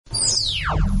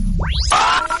This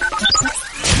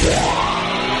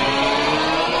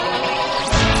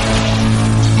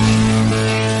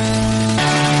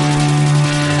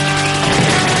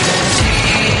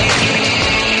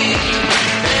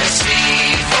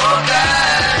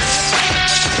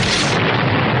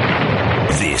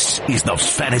is the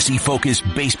Fantasy Focus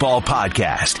Baseball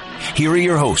Podcast. Here are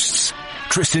your hosts,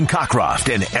 Tristan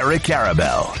Cockcroft and Eric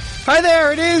Carabell. Hi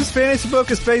there, it is Fantasy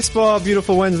Focus Baseball.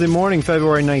 Beautiful Wednesday morning,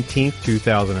 February 19th,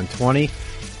 2020.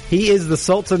 He is the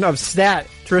Sultan of Stat.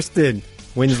 Tristan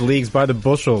wins leagues by the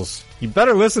bushels. You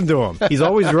better listen to him. He's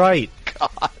always right.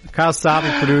 God. Kyle Sabi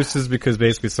produces because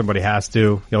basically somebody has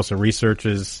to. He also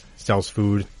researches, sells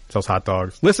food, sells hot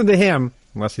dogs. Listen to him,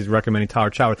 unless he's recommending Tyler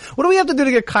Chatwood. What do we have to do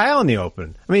to get Kyle in the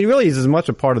open? I mean, really, he's as much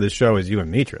a part of this show as you and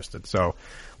me, Tristan. So,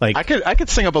 like, I could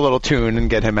sing up a little tune and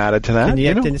get him added to that. Can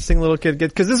you sing a little kid?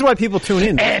 Because this is why people tune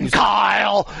in. And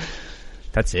Kyle!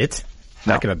 That's it?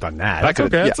 No. I could have done that. That's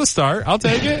okay. It's a start. I'll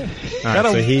take it. Right,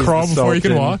 gotta so crawl before you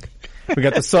can walk. We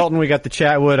got the Sultan. We got the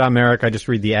Chatwood. I'm Eric. I just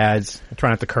read the ads. I try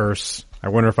not to curse. I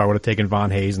wonder if I would have taken Von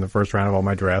Hayes in the first round of all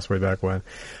my drafts way back when.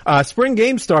 Spring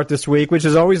games start this week, which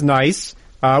is always nice.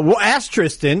 We'll ask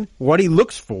Tristan what he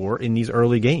looks for in these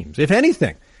early games, if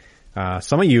anything.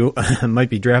 Some of you might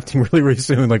be drafting really, really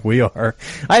soon like we are.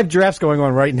 I have drafts going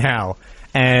on right now,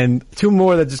 and two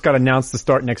more that just got announced to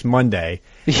start next Monday.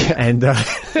 Yeah. And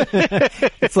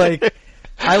it's like,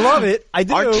 I love it. I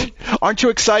do. Aren't you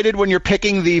excited when you're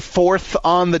picking the fourth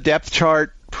on the depth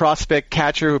chart prospect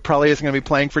catcher who probably isn't going to be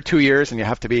playing for 2 years, and you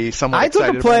have to be somewhat excited?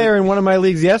 I took a player in one of my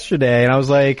leagues yesterday, and I was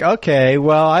like, okay,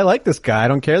 well, I like this guy. I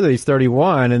don't care that he's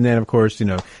 31. And then, of course,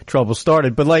 trouble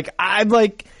started. But, I'm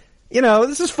like,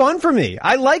 this is fun for me.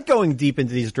 I like going deep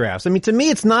into these drafts. I mean, to me,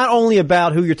 it's not only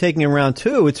about who you're taking in round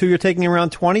 2, it's who you're taking in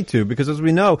round 22, because as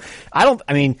we know,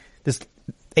 this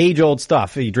age-old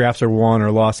stuff, drafts are won or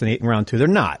lost in round 2. They're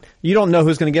not. You don't know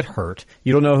who's going to get hurt.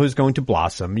 You don't know who's going to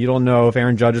blossom. You don't know if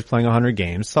Aaron Judge is playing 100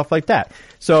 games, stuff like that.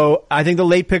 So I think the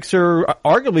late picks are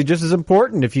arguably just as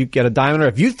important if you get a diamonds.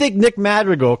 If you think Nick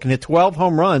Madrigal can hit 12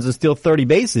 home runs and steal 30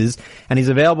 bases and he's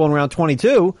available in round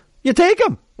 22, you take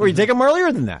him. Or you take him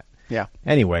earlier than that. Yeah.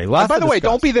 Anyway, by the way,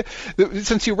 don't be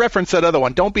since you referenced that other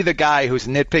one, don't be the guy who's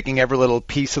nitpicking every little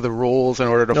piece of the rules in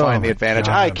order to find the advantage.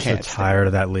 God, I can't. I'm so tired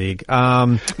of that league.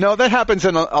 No, that happens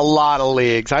in a lot of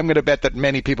leagues. I'm going to bet that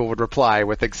many people would reply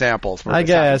with examples. I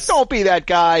guess. Don't be that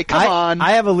guy. Come on.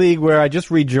 I have a league where I just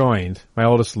rejoined, my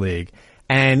oldest league,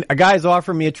 and a guy's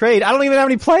offering me a trade. I don't even have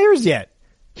any players yet.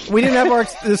 We didn't have our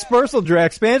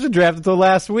expansion draft until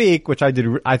last week, which I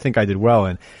think I did well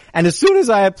in. And as soon as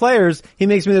I had players, he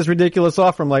makes me this ridiculous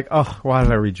offer. I'm like, oh, why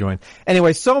did I rejoin?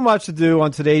 Anyway, so much to do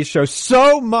on today's show.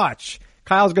 So much.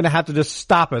 Kyle's going to have to just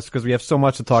stop us because we have so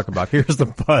much to talk about. Here's the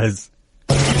buzz.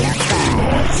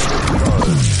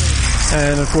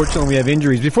 And unfortunately, we have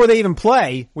injuries. Before they even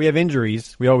play, we have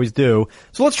injuries. We always do.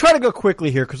 So let's try to go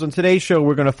quickly here, because on today's show,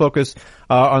 we're going to focus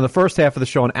on the first half of the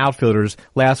show on outfielders.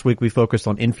 Last week, we focused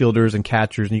on infielders and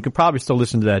catchers, and you can probably still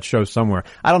listen to that show somewhere.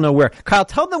 I don't know where. Kyle,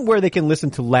 tell them where they can listen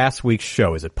to last week's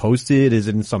show. Is it posted? Is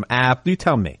it in some app? You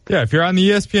tell me. Yeah, if you're on the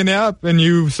ESPN app and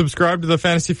you subscribe to the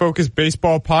Fantasy Focus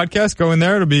Baseball Podcast, go in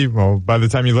there. It'll be, by the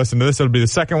time you listen to this, it'll be the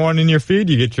second one in your feed.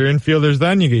 You get your infielders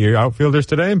then, you get your outfielders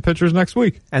today, and pitchers next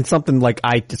week. And something like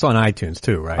it's on iTunes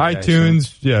too, right?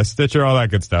 iTunes, yeah, Stitcher, all that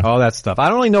good stuff. All that stuff. I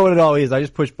don't really know what it all is. I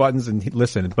just push buttons and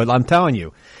listen. But I'm telling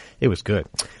you, it was good.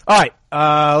 All right,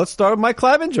 let's start with Mike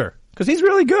Clevenger, because he's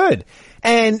really good.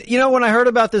 And, when I heard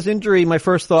about this injury, my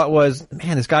first thought was,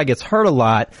 man, this guy gets hurt a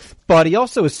lot, but he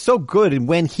also is so good. And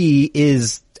when he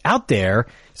is out there,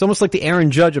 it's almost like the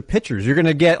Aaron Judge of pitchers. You're going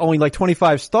to get only like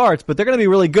 25 starts, but they're going to be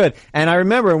really good. And I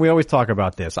remember, and we always talk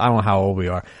about this, I don't know how old we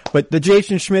are, but the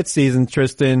Jason Schmidt season,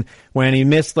 Tristan, when he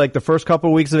missed like the first couple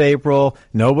of weeks of April,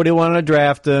 nobody wanted to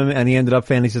draft him, and he ended up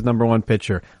fantasy's number one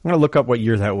pitcher. I'm going to look up what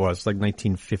year that was, like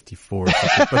 1954 or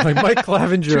something. But like Mike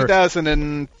Clevenger.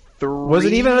 2003. Was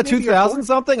it even a 2000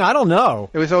 something? I don't know.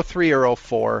 It was 03 or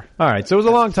 04. All right, so it was a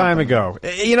long time ago.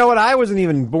 You know what? I wasn't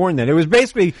even born then. It was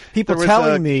basically people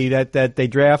telling me that they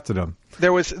drafted him.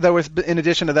 There was, in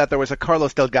addition to that, there was a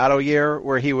Carlos Delgado year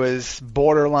where he was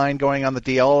borderline going on the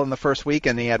DL in the first week,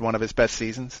 and he had one of his best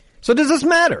seasons. So does this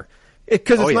matter?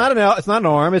 Because it's not an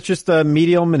arm. It's just a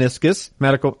medial meniscus.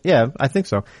 Yeah, I think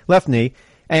so. Left knee.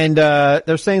 And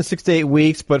they're saying 6 to 8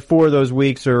 weeks, but 4 of those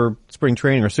weeks are spring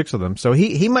training, or 6 of them. So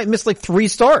he might miss like 3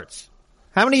 starts.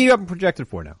 How many do you have projected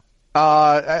for now?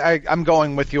 I'm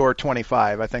going with your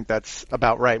 25. I think that's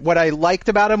about right. What I liked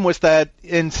about him was that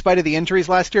in spite of the injuries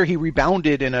last year, he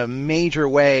rebounded in a major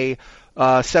way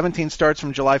 17 starts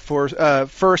from July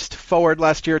 1st forward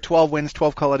last year, 12 wins,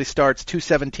 12 quality starts,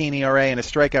 2.17 ERA, and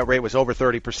his strikeout rate was over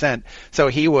 30%. So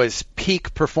he was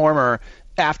peak performer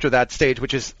after that stage,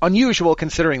 which is unusual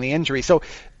considering the injury. So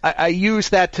I use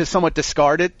that to somewhat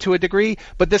discard it to a degree,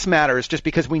 but this matters just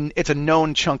because it's a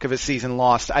known chunk of his season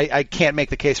lost. I can't make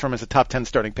the case for him as a top 10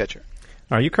 starting pitcher.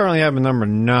 All right, you currently have him number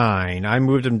 9. I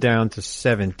moved him down to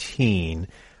 17.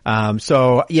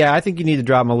 So yeah, I think you need to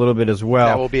drop him a little bit as well.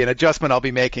 That will be an adjustment I'll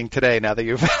be making today now that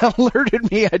you've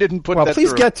alerted me. I didn't put that Well, please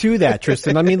through. get to that,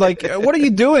 Tristan. I mean, like, what are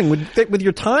you doing with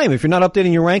your time if you're not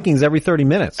updating your rankings every 30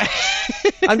 minutes?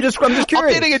 I'm just curious.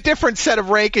 Updating a different set of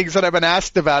rankings that I've been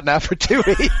asked about now for 2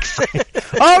 weeks.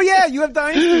 Oh yeah, you have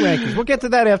dynasty rankings. We'll get to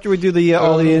that after we do the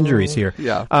all the injuries here.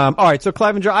 Yeah. All right. So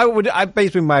Clevenger, I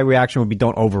basically my reaction would be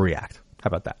don't overreact. How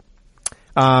about that?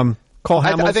 Cole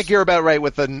Hamels. I think you're about right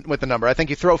with the number. I think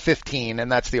you throw 15,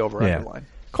 and that's the over-under line.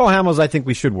 Cole Hamels, I think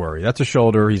we should worry. That's a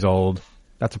shoulder. He's old.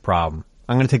 That's a problem.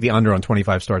 I'm going to take the under on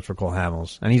 25 starts for Cole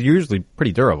Hamels, and he's usually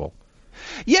pretty durable.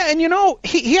 Yeah, and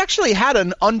he actually had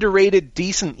an underrated,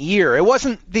 decent year. It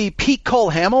wasn't the peak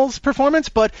Cole Hamels performance,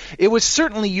 but it was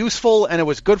certainly useful, and it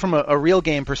was good from a real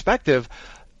game perspective.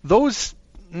 Those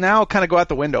now kind of go out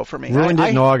the window for me. Ruined it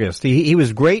in August. He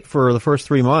was great for the first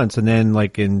 3 months, and then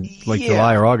in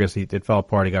July or August, it fell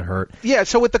apart. He got hurt. Yeah.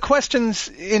 So with the questions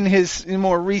in his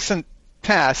more recent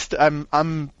past,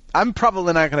 I'm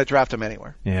probably not going to draft him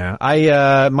anywhere. Yeah.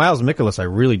 Miles Mikolas, I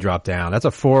really dropped down. That's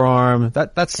a forearm.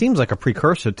 That seems like a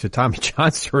precursor to Tommy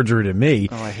John surgery to me.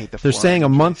 Oh, I hate the They're saying a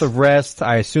month of rest.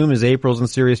 I assume his April's in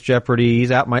serious jeopardy.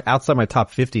 He's outside my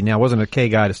top 50 now. Wasn't a K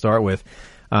guy to start with.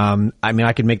 I mean,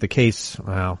 I could make the case,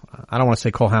 well, I don't want to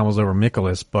say Cole Hamels over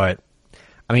Mikolas, but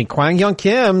I mean, Kwang Hyun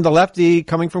Kim, the lefty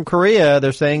coming from Korea,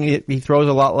 they're saying he throws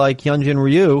a lot like Hyunjin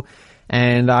Ryu.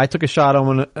 And I took a shot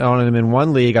on him in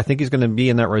one league. I think he's going to be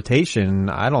in that rotation.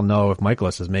 I don't know if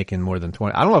Mikolas is making more than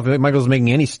 20. I don't know if Mikolas is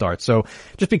making any starts. So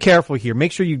just be careful here.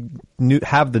 Make sure you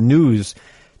have the news.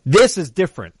 This is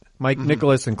different.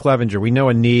 Mikolas and Clevenger. We know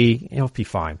a knee. He'll be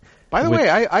fine. By the way,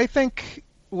 I think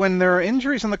when there are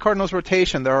injuries in the Cardinals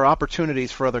rotation, there are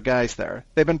opportunities for other guys there.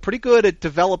 They've been pretty good at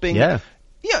developing,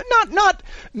 not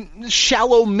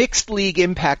shallow mixed league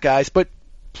impact guys, but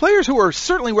players who are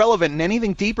certainly relevant in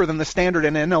anything deeper than the standard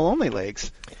and NL-only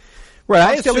leagues.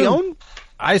 Right.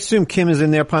 I assume Kim is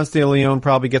in there. Ponce de Leon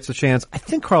probably gets a chance. I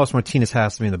think Carlos Martinez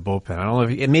has to be in the bullpen. I don't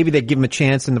know if maybe they give him a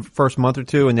chance in the first month or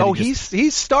two, and then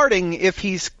he's starting if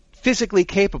he's physically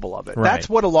capable of it. Right. That's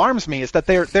what alarms me, is that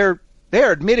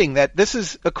they're admitting that this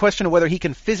is a question of whether he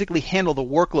can physically handle the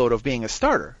workload of being a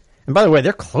starter. And by the way,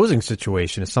 their closing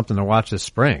situation is something to watch this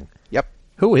spring. Yep.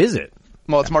 Who is it?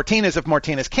 Well, it's Martinez if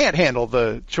Martinez can't handle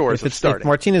the chores of starting. If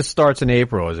Martinez starts in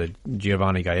April, is it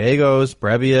Giovanni Gallegos,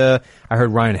 Brevia? I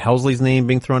heard Ryan Helsley's name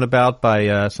being thrown about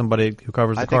by somebody who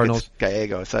covers the Cardinals. I think it's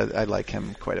Gallegos. I like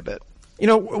him quite a bit. You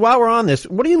know, while we're on this,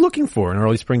 what are you looking for in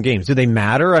early spring games? Do they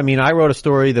matter? I mean, I wrote a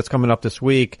story that's coming up this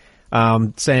week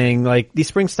saying, like, these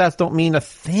spring stats don't mean a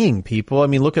thing, people. I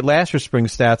mean, look at last year's spring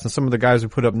stats and some of the guys who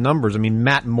put up numbers. I mean,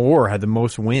 Matt Moore had the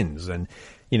most wins, and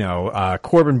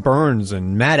Corbin Burns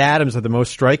and Matt Adams had the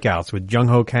most strikeouts with Jung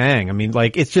Ho Kang. I mean,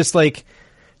 like, it's just like,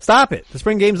 stop it. The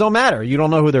spring games don't matter. You don't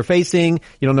know who they're facing.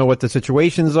 You don't know what the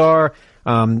situations are.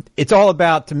 It's all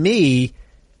about, to me,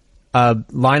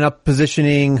 lineup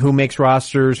positioning, who makes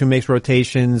rosters, who makes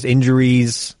rotations,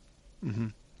 injuries. Mm-hmm.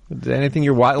 Anything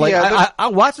you're watching? Like,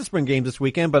 I'll watch the spring games this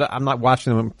weekend, but I'm not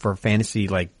watching them for fantasy,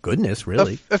 like, goodness,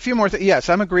 really. A few more things. Yes,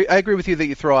 I agree with you that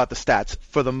you throw out the stats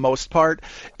for the most part.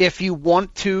 If you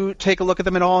want to take a look at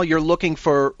them at all, you're looking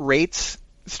for rates.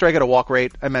 Strikeout to walk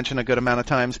rate, I mentioned a good amount of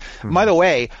times. Mm-hmm. By the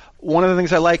way, one of the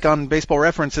things I like on Baseball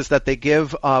Reference is that they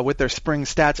give, with their spring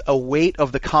stats, a weight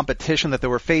of the competition that they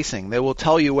were facing. They will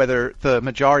tell you whether the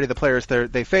majority of the players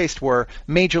they faced were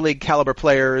major league caliber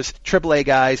players, AAA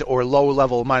guys, or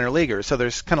low-level minor leaguers. So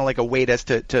there's kind of like a weight as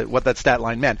to what that stat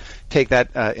line meant. Take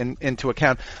that into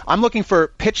account. I'm looking for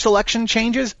pitch selection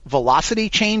changes, velocity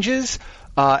changes.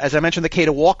 As I mentioned, the K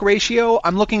to walk ratio.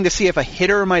 I'm looking to see if a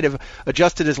hitter might have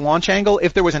adjusted his launch angle.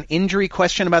 If there was an injury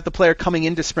question about the player coming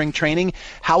into spring training,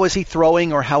 how is he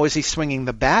throwing or how is he swinging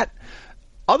the bat?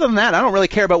 Other than that, I don't really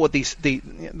care about what the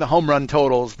home run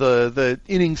totals, the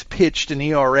innings pitched and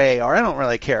ERA are. I don't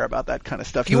really care about that kind of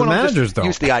stuff. You want to just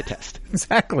use the eye test.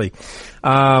 Exactly.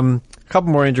 A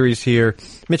couple more injuries here.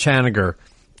 Mitch Haniger.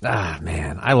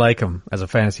 Man, I like him as a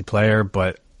fantasy player,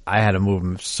 but I had to move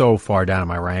him so far down in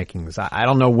my rankings. I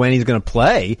don't know when he's going to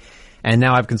play, and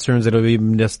now I have concerns that he'll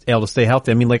even just able to stay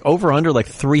healthy. I mean, like, over under like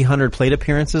 300 plate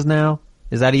appearances now.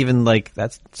 Is that even, like,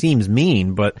 that seems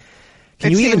mean, but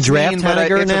Can you even draft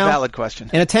Haniger it's now? It's a valid question.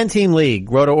 In a 10-team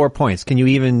league, roto or points, can you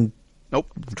even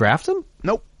draft him?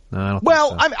 Nope. No, I don't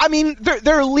well, think so. I mean,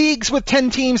 there are leagues with 10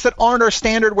 teams that aren't our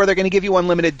standard where they're going to give you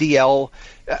unlimited DL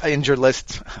injured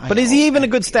lists. But is he even a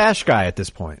good stash guy at this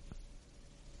point?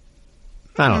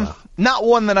 I don't know. Not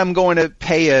one that I'm going to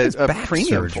pay a back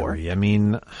premium surgery. for. I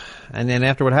mean, and then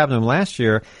after what happened to him last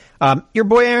year, your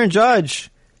boy Aaron Judge,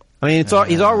 I mean,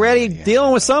 he's already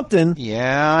dealing with something.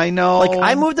 Yeah, I know. Like,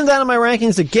 I moved him down in my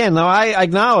rankings again. Now, I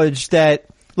acknowledge that,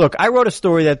 look, I wrote a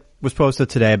story that was posted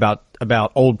today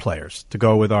about old players to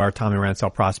go with our Tommy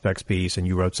Ransell prospects piece, and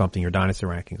you wrote something, your dynasty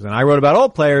rankings. And I wrote about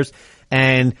old players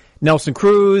and Nelson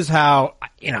Cruz, how,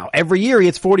 every year he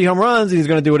hits 40 home runs and he's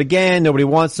going to do it again. Nobody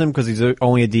wants him because he's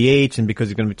only a DH and because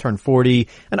he's going to turn 40,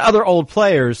 and other old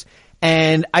players.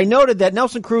 And I noted that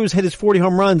Nelson Cruz hit his 40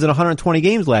 home runs in 120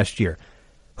 games last year.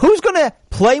 Who's going to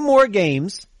play more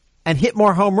games and hit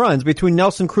more home runs between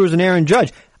Nelson Cruz and Aaron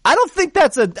Judge? I don't think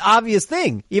that's an obvious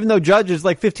thing, even though Judge is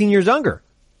like 15 years younger.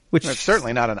 Which it's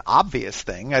certainly not an obvious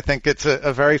thing. I think it's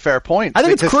a very fair point. I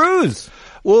think it's Cruz.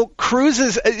 Well, Cruz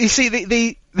is, you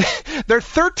see, they're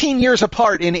 13 years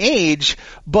apart in age,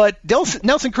 but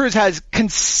Nelson Cruz has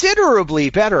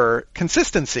considerably better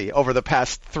consistency over the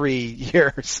past 3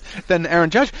 years than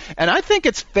Aaron Judge. And I think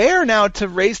it's fair now to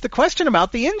raise the question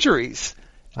about the injuries.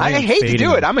 I hate to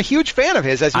do it. I'm a huge fan of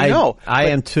his, as you know. I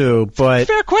am too, but...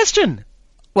 Fair question.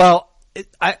 Well,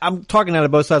 I'm talking out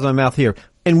of both sides of my mouth here.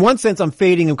 In one sense, I'm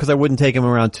fading him because I wouldn't take him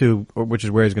around 2, which is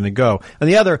where he's going to go. On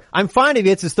the other, I'm fine if he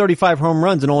hits his 35 home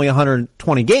runs in only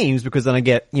 120 games because then I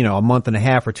get, a month and a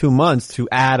half or 2 months to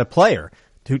add a player.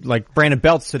 To like Brandon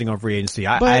Belt's sitting on free agency.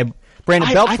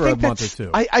 Brandon Belt for a month or two.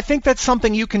 I think that's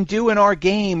something you can do in our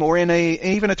game or in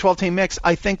even a 12-team mix.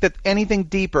 I think that anything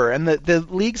deeper, and the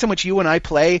leagues in which you and I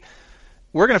play,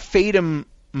 we're going to fade him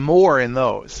more in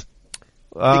those.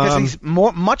 Because he's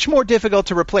much more difficult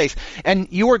to replace. And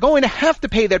you are going to have to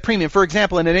pay that premium. For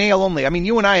example, in an AL only. I mean,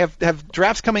 you and I have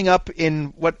drafts coming up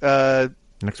in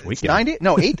next week? 9 days?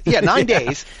 No, 8? Yeah, 9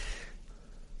 days.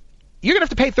 You're going to have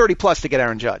to pay 30 plus to get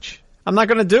Aaron Judge. I'm not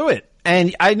going to do it.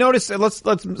 And I noticed,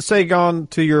 let's say going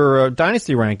to your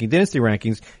dynasty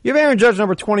rankings, you have Aaron Judge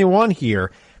number 21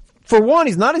 here. For one,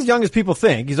 he's not as young as people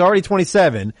think. He's already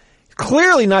 27.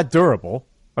 Clearly not durable.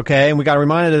 Okay, and we got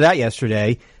reminded of that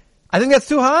yesterday. I think that's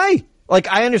too high. Like,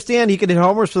 I understand he could hit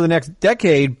homers for the next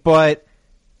decade, but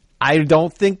I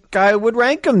don't think I would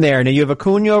rank him there. Now, you have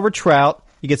Acuna over Trout.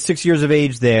 You get 6 years of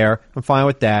age there. I'm fine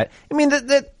with that. I mean,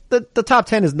 the top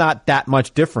 10 is not that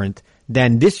much different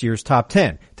than this year's top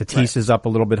 10. Tatis is up a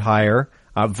little bit higher.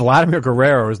 Vladimir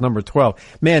Guerrero is number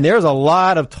 12. Man, there's a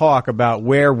lot of talk about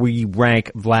where we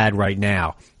rank Vlad right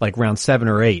now, like round 7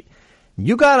 or 8.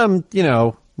 You got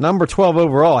him, number 12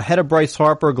 overall, ahead of Bryce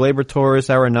Harper, Gleyber Torres,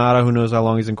 Arenado, who knows how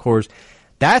long he's in Coors.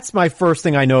 That's my first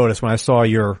thing I noticed when I saw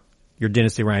your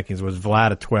dynasty rankings was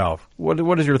Vlad at 12.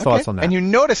 What is your thoughts on that? And you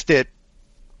noticed it,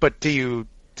 but do you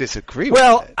disagree with it?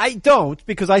 Well, I don't,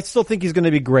 because I still think he's going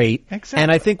to be great. Exactly.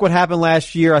 And I think what happened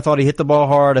last year, I thought he hit the ball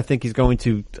hard. I think he's going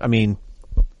to,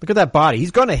 look at that body.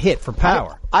 He's going to hit for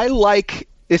power. I like,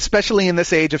 especially in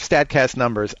this age of StatCast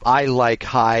numbers, I like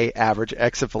high average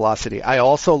exit velocity. I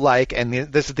also like, and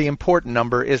this is the important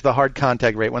number, is the hard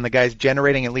contact rate, when the guy's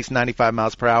generating at least 95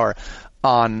 miles per hour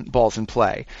on balls in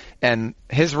play. And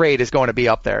his rate is going to be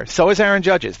up there. So is Aaron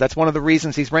Judge's. That's one of the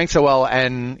reasons he's ranked so well.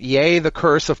 And yay, the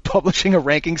curse of publishing a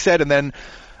ranking set. And then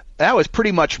that was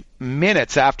pretty much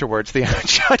minutes afterwards the Aaron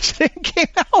Judge thing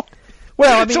came out.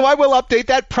 Well, so I will update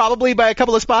that probably by a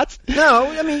couple of spots. No,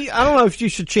 I don't know if you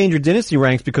should change your dynasty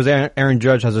ranks because Aaron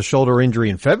Judge has a shoulder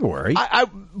injury in February.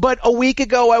 But a week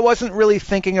ago, I wasn't really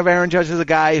thinking of Aaron Judge as a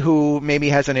guy who maybe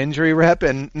has an injury rep,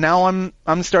 and now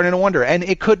I'm starting to wonder. And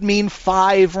it could mean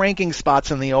 5 ranking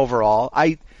spots in the overall.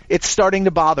 It's starting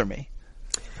to bother me.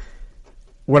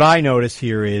 What I notice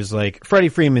here is, like, Freddie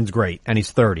Freeman's great, and he's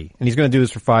 30, and he's going to do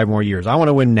this for 5 more years. I want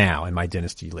to win now in my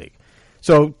dynasty league.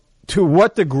 So to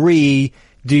what degree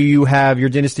do you have your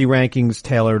dynasty rankings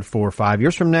tailored for 5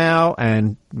 years from now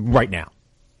and right now?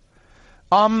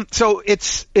 So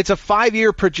it's a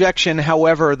 5-year projection.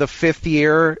 However, the 5th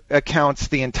year accounts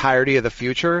the entirety of the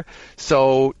future.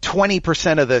 So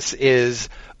 20% of this is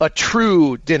a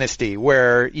true dynasty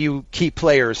where you keep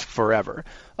players forever.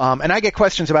 And I get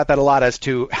questions about that a lot as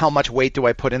to how much weight do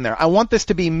I put in there. I want this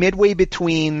to be midway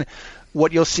between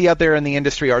what you'll see out there in the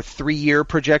industry are 3-year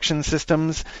projection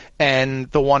systems, and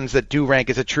the ones that do rank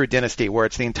as a true dynasty, where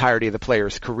it's the entirety of the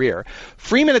player's career.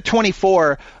 Freeman at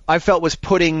 24, I felt was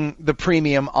putting the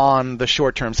premium on the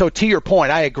short term. So to your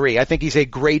point, I agree. I think he's a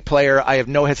great player. I have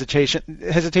no hesitation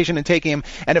in taking him.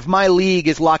 And if my league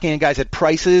is locking in guys at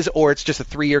prices, or it's just a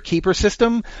 3-year keeper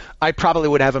system, I probably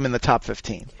would have him in the top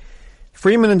 15.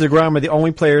 Freeman and DeGrom are the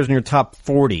only players in your top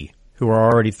 40 who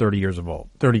are already 30 years of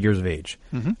age,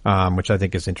 which I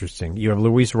think is interesting. You have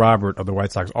Luis Robert of the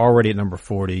White Sox already at number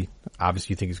 40.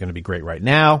 Obviously, you think he's going to be great right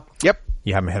now. Yep.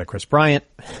 You have him ahead of Chris Bryant.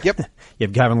 Yep. You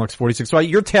have Gavin Lux 46. So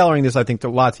you're tailoring this, I think, to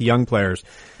lots of young players.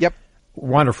 Yep.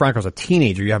 Wander Franco's a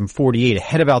teenager. You have him 48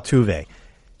 ahead of Altuve.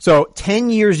 So 10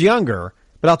 years younger,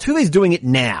 but Altuve's doing it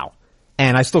now.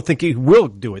 And I still think he will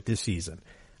do it this season.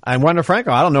 And Wander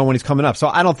Franco, I don't know when he's coming up. So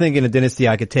I don't think in a dynasty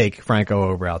I could take Franco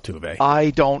over Altuve.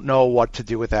 I don't know what to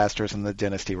do with Astros in the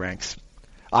dynasty ranks.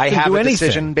 I have a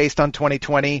decision based on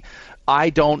 2020.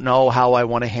 I don't know how I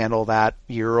want to handle that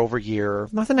year over year.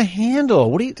 Nothing to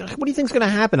handle. What do you think is going to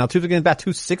happen? Altuve's going to bat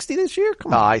 260 this year?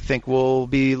 Come on. I think we'll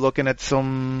be looking at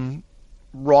some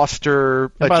roster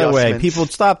adjustments. By the way, people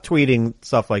stop tweeting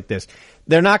stuff like this.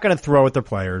 They're not going to throw at their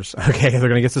players. Okay, they're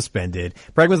going to get suspended.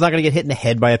 Bregman's not going to get hit in the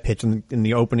head by a pitch in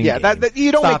the opening game. Yeah,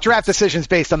 you don't make draft decisions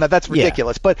based on that. That's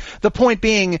ridiculous. Yeah. But the point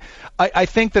being, I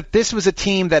think that this was a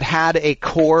team that had a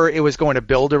core it was going to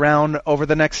build around over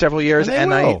the next several years,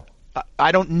 and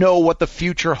I don't know what the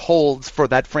future holds for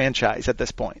that franchise at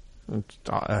this point.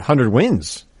 100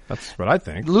 wins. That's what I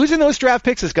think. Losing those draft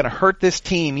picks is going to hurt this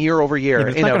team year over year. Yeah,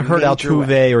 it's not going to hurt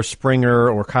Altuve or Springer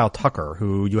or Kyle Tucker,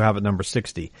 who you have at number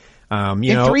 60.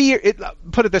 In 3 years,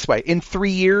 put it this way: in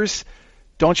 3 years,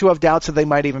 don't you have doubts that they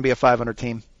might even be a 500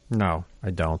 team? No,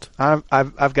 I don't.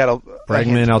 I've got a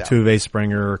Bregman, Altuve,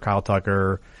 Springer, Kyle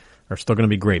Tucker are still going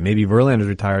to be great. Maybe Verlander's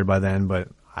retired by then, but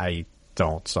I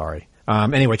don't. Sorry.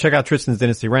 Anyway, check out Tristan's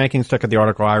Dynasty Rankings. Check out the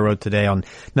article I wrote today on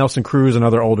Nelson Cruz and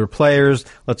other older players.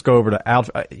 Let's go over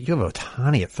to you have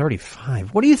Ohtani at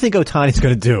 35. What do you think Ohtani's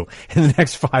going to do in the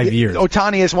next 5 years?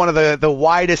 Ohtani is one of the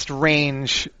widest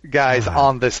range guys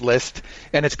on this list,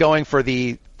 and it's going for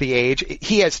the age.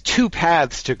 He has 2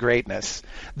 paths to greatness.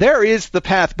 There is the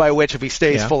path by which, if he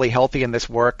stays fully healthy and this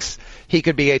works, he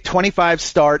could be a 25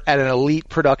 start at an elite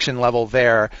production level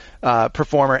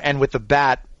performer, and with the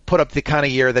bat, put up the kind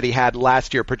of year that he had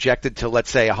last year, projected to, let's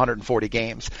say, 140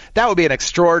 games. That would be an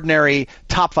extraordinary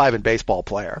top 5 in baseball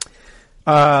player.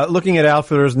 Looking at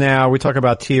outfielders now, we talk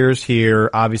about tiers here.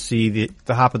 Obviously, the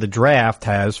top of the draft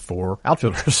has 4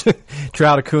 outfielders.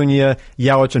 Trout, Acuna,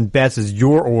 Yelich, and Betts is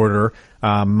your order.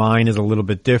 Mine is a little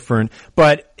bit different.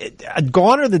 But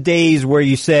gone are the days where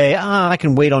you say, I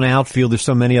can wait on outfield. There's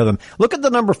so many of them. Look at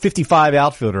the number 55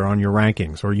 outfielder on your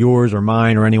rankings, or yours or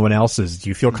mine or anyone else's. Do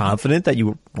you feel confident that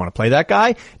you want to play that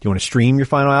guy? Do you want to stream your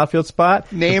final outfield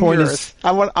spot? Name yours.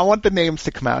 I want the names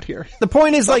to come out here. The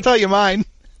point is, I'll tell you mine.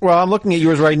 Well, I'm looking at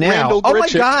yours right now. Randall Oh my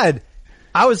Grichuk. God.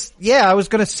 I was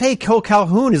going to say Cole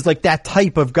Calhoun is like that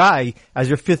type of guy as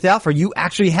your 5th outfielder. You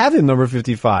actually have him number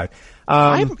 55.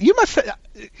 You must.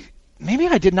 Maybe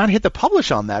I did not hit the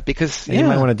publish on that because you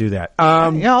might want to do that.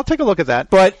 I'll take a look at that.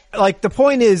 But like the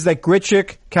point is that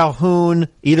Grichuk, Calhoun,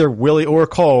 either Willie or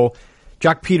Cole,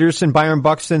 Jock Peterson, Byron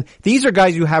Buxton, these are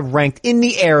guys you have ranked in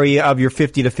the area of your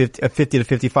 50 to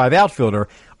 55 outfielder.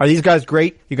 Are these guys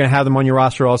great? You're going to have them on your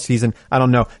roster all season? I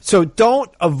don't know. So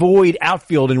don't avoid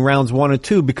outfield in rounds 1 or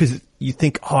 2 because you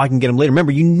think, I can get them later.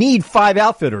 Remember, you need 5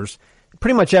 outfielders,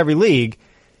 pretty much every league.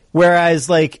 Whereas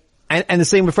and the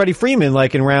same with Freddie Freeman,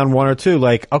 like in round 1 or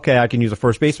 2, okay, I can use a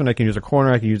first baseman, I can use a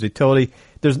corner, I can use a utility.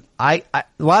 A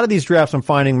lot of these drafts I'm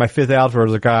finding my 5th outfielder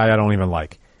is a guy I don't even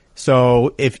like.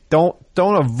 So don't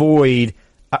avoid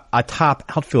a top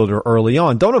outfielder early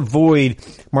on. Don't avoid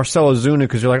Marcell Ozuna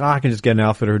because you're like, I can just get an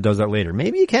outfielder who does that later.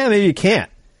 Maybe you can, maybe you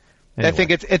can't. Anyway.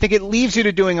 I think it leaves you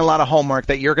to doing a lot of homework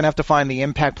that you're going to have to find the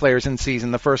impact players in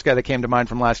season. The first guy that came to mind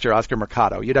from last year, Oscar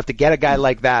Mercado. You'd have to get a guy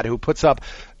like that who puts up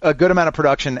a good amount of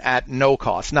production at no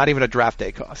cost, not even a draft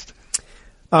day cost.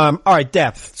 All right,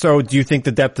 depth. So do you think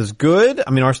the depth is good?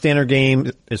 I mean, our standard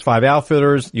game is 5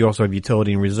 outfielders. You also have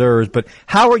utility and reserves. But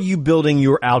how are you building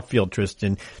your outfield,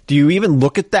 Tristan? Do you even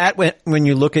look at that when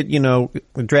you look at,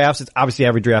 drafts? It's obviously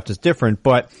every draft is different,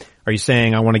 but are you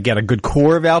saying I want to get a good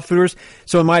core of outfielders?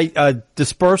 So in my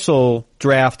dispersal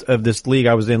draft of this league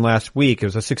I was in last week, it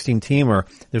was a 16-teamer.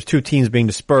 There's 2 teams being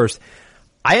dispersed.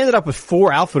 I ended up with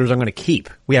 4 outfielders I'm going to keep.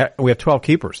 We have 12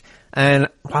 keepers. And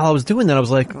while I was doing that, I was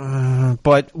like,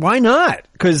 but why not?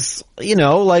 Because,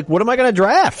 what am I going to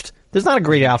draft? There's not a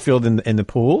great outfield in the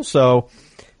pool. So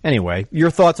Anyway,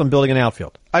 your thoughts on building an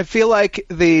outfield? I feel like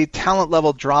the talent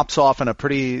level drops off in a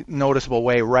pretty noticeable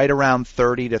way, right around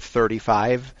 30 to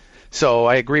 35. So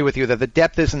I agree with you that the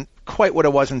depth isn't quite what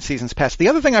it was in seasons past. The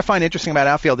other thing I find interesting about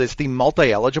outfield is the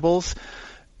multi-eligibles.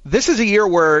 This is a year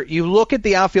where you look at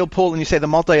the outfield pool and you say the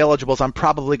multi-eligibles I'm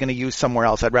probably going to use somewhere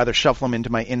else. I'd rather shuffle them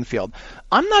into my infield.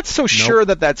 I'm not so sure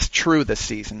that that's true this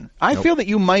season. I feel that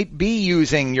you might be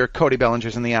using your Cody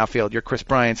Bellingers in the outfield, your Chris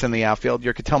Bryant's in the outfield,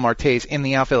 your Ketel Marte's in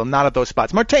the outfield, not at those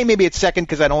spots. Marte maybe at second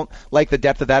because I don't like the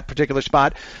depth of that particular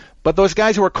spot. But those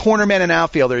guys who are cornermen and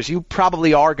outfielders, you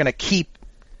probably are going to keep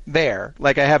there,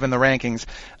 like I have in the rankings,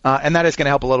 and that is going to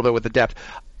help a little bit with the depth.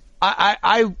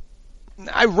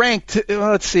 I ranked,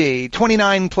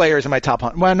 29 players in my top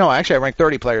 100. Well, no, actually I ranked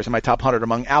 30 players in my top 100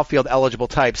 among outfield eligible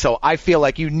types. So I feel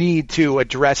like you need to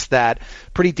address that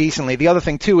pretty decently. The other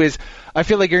thing, too, is I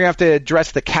feel like you're going to have to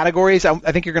address the categories. I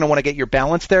think you're going to want to get your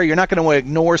balance there. You're not going to want to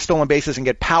ignore stolen bases and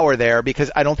get power there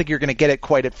because I don't think you're going to get it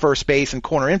quite at first base and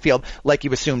corner infield like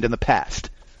you assumed in the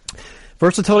past.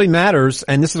 Versatility matters,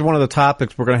 and this is one of the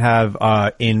topics we're going to have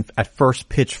at First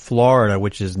Pitch Florida,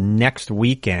 which is next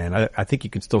weekend. I think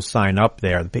you can still sign up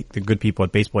there. The good people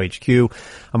at Baseball HQ.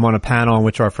 I'm on a panel in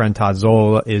which our friend Todd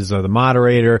Zola is the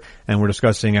moderator, and we're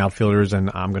discussing outfielders.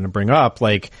 And I'm going to bring up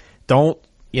don't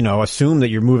assume that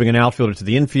you're moving an outfielder to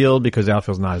the infield because the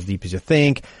outfield's not as deep as you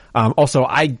think. Also,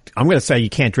 I'm going to say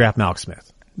you can't draft Malk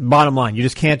Smith. Bottom line, you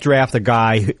just can't draft a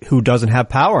guy who doesn't have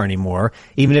power anymore,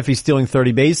 even if he's stealing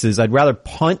 30 bases. I'd rather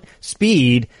punt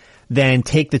speed than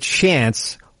take the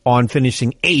chance on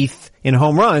finishing 8th in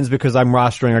home runs because I'm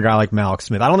rostering a guy like Malk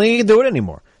Smith. I don't think he can do it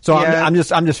anymore. So yeah. I'm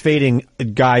just fading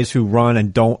guys who run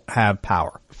and don't have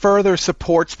power. Further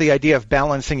supports the idea of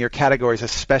balancing your categories,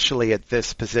 especially at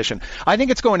this position. I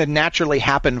think it's going to naturally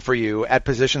happen for you at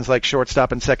positions like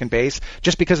shortstop and second base,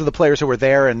 just because of the players who are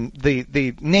there and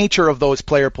the nature of those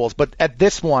player pools. But at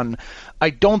this one, I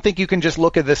don't think you can just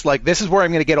look at this like, this is where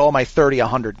I'm going to get all my 30,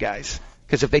 100 guys.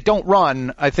 Because if they don't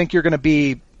run, I think you're going to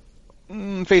be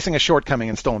facing a shortcoming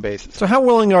in stolen bases. So how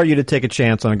willing are you to take a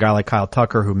chance on a guy like Kyle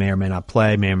Tucker, who may or may not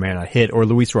play, may or may not hit, or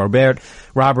Luis Robert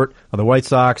of the White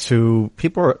Sox, who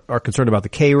people are concerned about the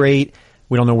K rate.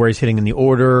 We don't know where he's hitting in the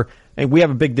order. And we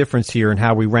have a big difference here in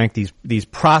how we rank these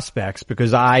prospects,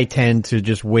 because I tend to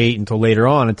just wait until later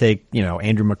on and take,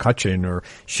 Andrew McCutchen or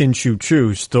Shin-Soo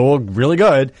Choo, still really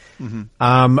good.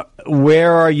 Mm-hmm.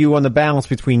 Where are you on the balance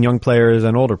between young players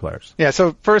and older players? Yeah,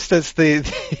 so first as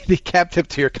the cap tip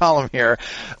to your column here,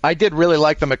 I did really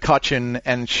like the McCutchen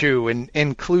and Choo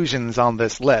inclusions on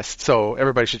this list, so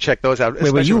everybody should check those out.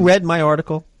 Wait, you read my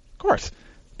article? Of course.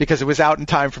 Because it was out in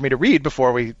time for me to read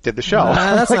before we did the show.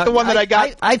 That's like not, the one that I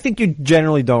got. I think you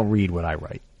generally don't read what I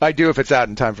write. I do if it's out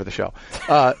in time for the show.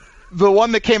 The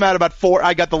one that came out about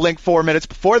I got the link 4 minutes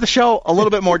before the show, a little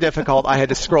bit more difficult. I had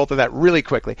to scroll through that really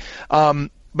quickly.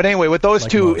 But anyway, with those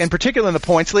two, in particular in the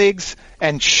points leagues,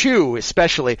 and Choo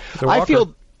especially, I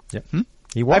feel... Yep.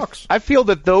 He walks. I feel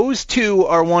that those two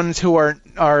are ones who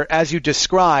are, as you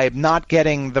describe, not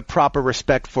getting the proper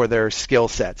respect for their skill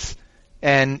sets.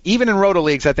 And even in roto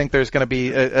leagues, I think there's going to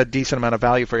be a decent amount of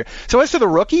value for you. So as to the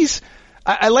rookies,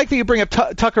 I like that you bring up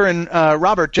Tucker and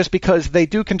Robert just because they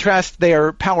do contrast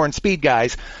their power and speed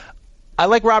guys. I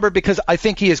like Robert because I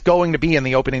think he is going to be in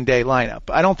the opening day lineup.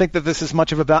 I don't think that this is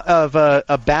much of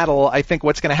a battle. I think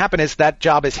what's going to happen is that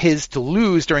job is his to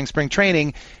lose during spring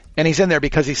training, and he's in there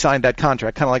because he signed that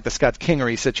contract, kind of like the Scott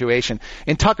Kingery situation.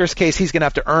 In Tucker's case, he's going to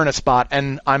have to earn a spot,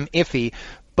 and I'm iffy.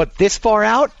 But this far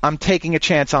out, I'm taking a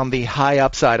chance on the high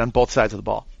upside on both sides of the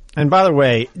ball. And by the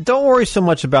way, don't worry so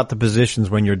much about the positions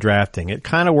when you're drafting. It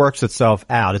kind of works itself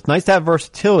out. It's nice to have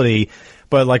versatility,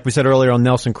 but like we said earlier on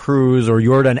Nelson Cruz or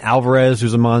Yordan Alvarez,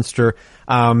 who's a monster,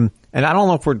 and I don't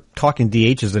know if we're talking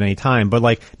DHs at any time, but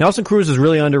like Nelson Cruz is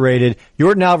really underrated.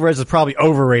 Yordan Alvarez is probably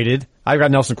overrated. I've got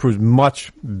Nelson Cruz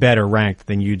much better ranked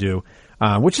than you do,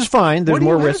 which is fine. There's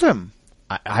more risk. Him?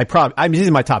 He's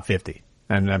in my top 50.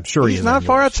 And I'm sure he's not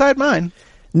far outside mine.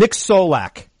 Nick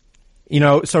Solak.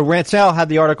 So Ransell had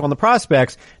the article on the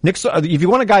prospects. If you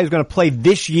want a guy who's going to play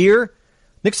this year,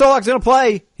 Nick Solak's going to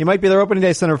play. He might be their opening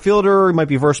day center fielder. He might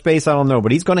be first base. I don't know,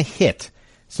 but he's going to hit.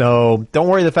 So don't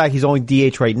worry the fact he's only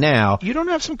DH right now. You don't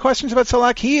have some questions about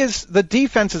Solak? The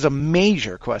defense is a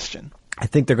major question. I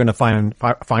think they're going to find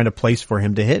a place for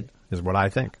him to hit. Is what I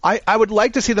think. I would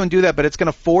like to see them do that, but it's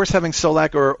going to force having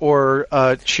Solak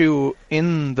or Choo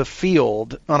in the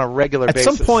field on a regular basis.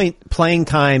 At some point, playing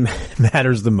time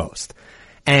matters the most.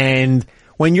 And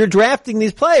when you're drafting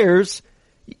these players,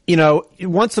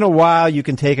 once in a while you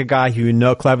can take a guy who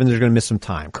Cleveland's going to miss some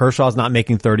time. Kershaw's not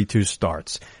making 32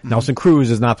 starts. Mm-hmm. Nelson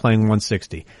Cruz is not playing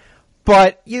 160.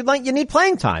 But you need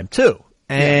playing time too.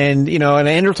 And, you know, and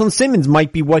Anderson Simmons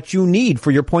might be what you need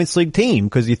for your points league team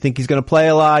because you think he's going to play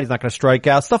a lot. He's not going to strike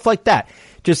out, stuff like that.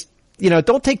 Just, you know,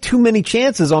 don't take too many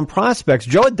chances on prospects.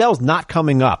 Joe Adell's not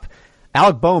coming up.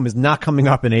 Alec Boehm is not coming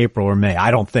up in April or May,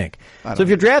 I don't think. So if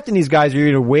you're drafting these guys, you're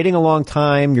either waiting a long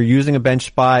time, you're using a bench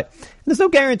spot. And there's no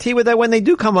guarantee with that when they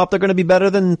do come up, they're going to be better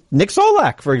than Nick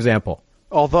Solak, for example.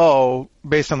 Although,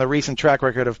 based on the recent track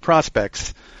record of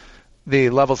prospects, the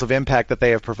levels of impact that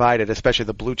they have provided, especially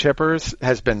the blue chippers,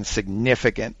 has been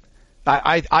significant.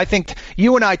 I think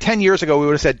you and I 10 years ago we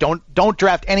would have said don't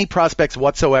draft any prospects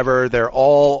whatsoever. They're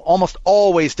all almost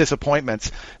always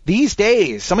disappointments. These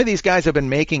days, some of these guys have been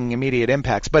making immediate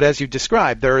impacts, but as you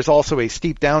described, there is also a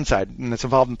steep downside, and it's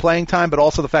involved in playing time, but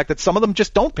also the fact that some of them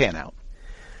just don't pan out.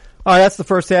 All right, that's the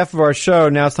first half of our show.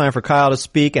 Now it's time for Kyle to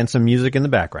speak and some music in the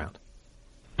background.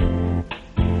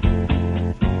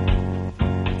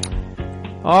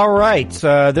 All right,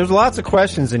 there's lots of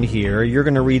questions in here. You're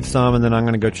going to read some, and then I'm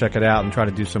going to go check it out and try to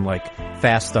do some, like,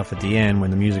 fast stuff at the end when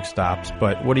the music stops.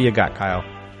 But what do you got, Kyle?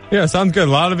 Yeah, sounds good.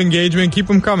 A lot of engagement. Keep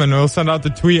them coming. We'll send out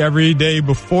the tweet every day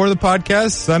before the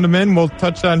podcast. Send them in. We'll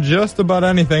touch on just about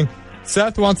anything.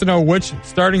 Seth wants to know which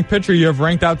starting pitcher you have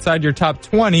ranked outside your top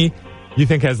 20 you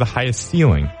think has the highest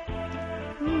ceiling.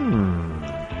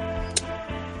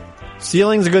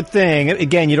 Ceiling's a good thing.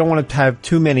 Again, you don't want to have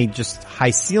too many just high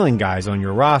ceiling guys on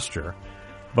your roster.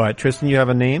 But Tristan, you have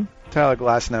a name? Tyler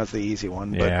Glasnow's the easy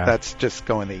one, but that's just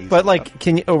going the easy. But like,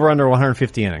 can you over under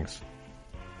 150 innings?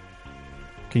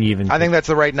 Can you even? I think that's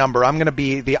the right number. I'm going to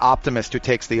be the optimist who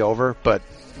takes the over, but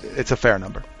it's a fair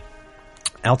number.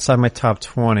 Outside my top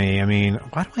 20, I mean,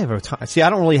 why do I have Ohtani? See,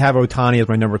 I don't really have Ohtani as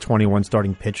my number 21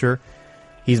 starting pitcher.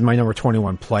 He's my number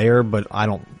 21 player, but I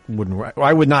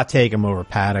would not take him over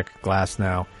Paddock,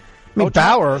 Glasnow. I mean,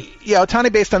 Bauer. Yeah,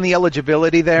 Ohtani, based on the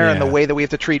eligibility there and the way that we have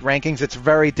to treat rankings, it's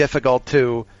very difficult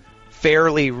to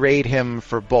fairly rate him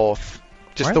for both,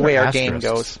 just the way our game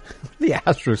goes. The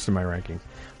asterisks in my rankings.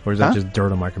 Or is that just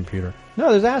dirt on my computer? No,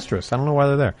 there's asterisks. I don't know why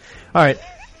they're there. All right.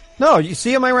 No, you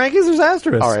see in my rankings, there's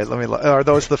asterisks. All right, are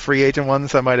those the free agent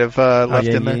ones I might have left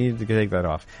in there? You need to take that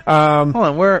off. Hold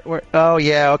on, where? Oh,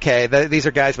 yeah, okay. These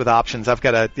are guys with options. I've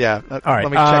got to, all right.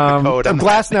 Let me check the code.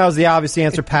 Glasnow is the obvious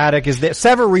answer. Paddock is there.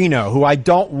 Severino, who I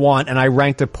don't want, and I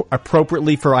ranked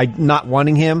appropriately for not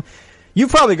wanting him. You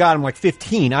probably got him like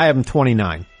 15. I have him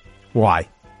 29. Why?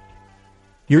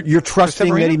 You're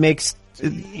trusting that he makes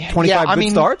 25 good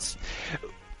starts?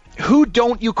 Who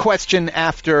don't you question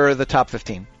after the top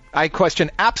 15? I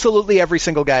question absolutely every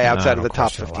single guy outside of the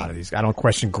top 15. A lot of these. I don't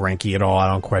question Greinke at all. I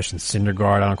don't question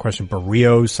Syndergaard. I don't question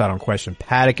Barrios. I don't question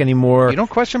Paddock anymore. You don't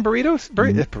question burritos?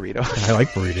 Burritos. I like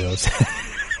burritos.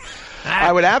 I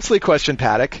would absolutely question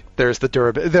Paddock. There's the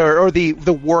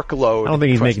the workload. I don't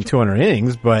think he's making 200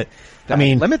 innings, but that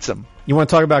limits him. You want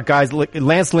to talk about guys like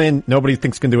Lance Lynn? Nobody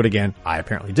thinks can do it again. I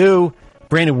apparently do.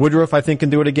 Brandon Woodruff, I think, can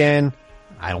do it again.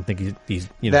 I don't think he's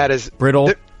that is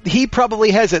brittle. He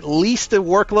probably has at least a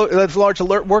workload, as large a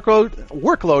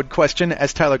workload question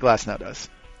as Tyler Glasnow does.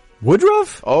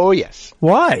 Woodruff? Oh, yes.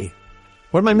 Why?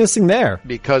 What am I missing there?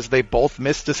 Because they both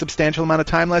missed a substantial amount of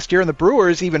time last year, and the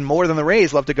Brewers, even more than the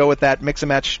Rays, love to go with that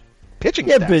mix-and-match pitching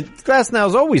staff. But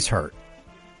Glasnow's always hurt.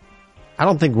 I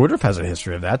don't think Woodruff has a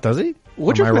history of that, does he?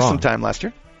 Woodruff missed some time last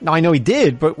year. No, I know he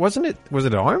did, but was it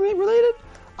Army related?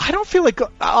 I don't feel like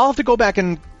I'll have to go back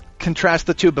and contrast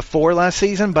the two before last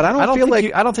season, but I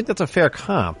don't think that's a fair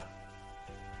comp.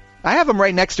 I have them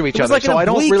right next to each other, like so I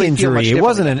don't really injury. feel much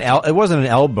different. It wasn't an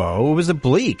elbow. It was a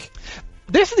oblique.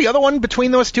 This is the other one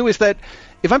between those two is that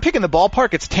if I'm picking the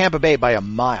ballpark, it's Tampa Bay by a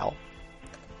mile.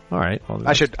 All right. Well,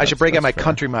 I should break out my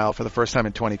country mile for the first time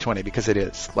in 2020 because it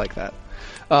is like that.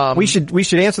 We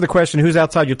should answer the question: who's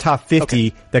outside your top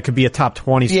 50 that could be a top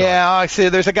 20 star? Yeah, I see.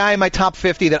 There's a guy in my top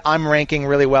 50 that I'm ranking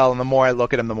really well, and the more I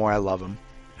look at him, the more I love him.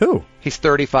 Who? He's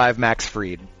 35, Max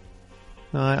Fried.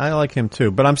 I like him too,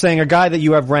 but I'm saying a guy that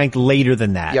you have ranked later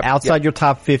than that, outside your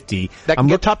top 50. That can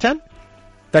get top 10?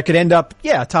 That could end up,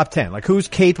 top 10. Like, who's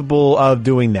capable of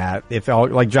doing that?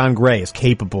 Like John Gray is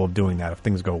capable of doing that if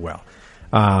things go well.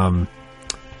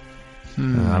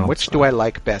 Which do I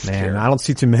like best here? I don't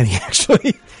see too many,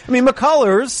 actually. I mean,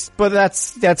 McCullers, but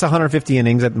that's 150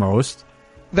 innings at most.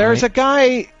 There's a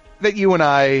guy that you and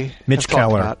I Mitch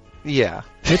Keller. About. Yeah.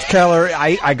 Mitch Keller,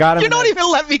 I got him. You don't even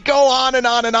let me go on and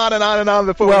on and on and on and on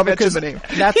before we mention the name.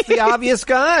 That's the obvious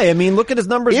guy. I mean, look at his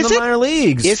numbers in the minor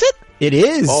leagues. Is it? It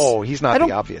is. Oh, he's not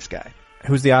the obvious guy.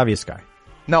 Who's the obvious guy?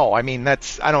 No, I mean,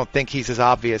 I don't think he's as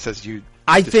obvious as you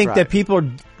I think that people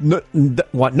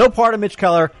want no part of Mitch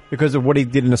Keller because of what he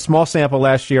did in a small sample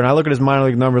last year. And I look at his minor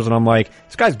league numbers and I'm like,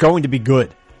 this guy's going to be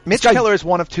good. Mitch Keller is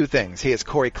one of two things. He is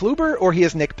Corey Kluber or he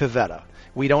is Nick Pivetta.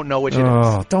 We don't know which it is.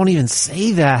 Oh, don't even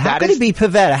say that. How could he be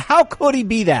Pivetta? How could he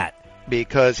be that?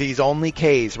 Because he's only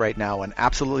K's right now and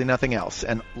absolutely nothing else.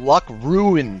 And luck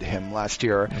ruined him last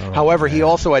year. However, he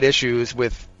also had issues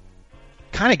with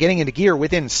kind of getting into gear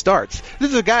within starts.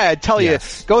 This is a guy I'd tell you,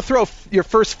 go throw your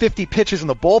first 50 pitches in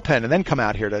the bullpen and then come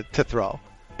out here to throw.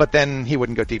 But then he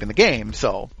wouldn't go deep in the game,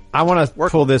 so... I want to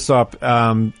pull this up.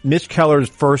 Mitch Keller's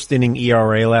first inning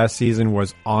ERA last season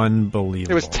was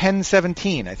unbelievable. It was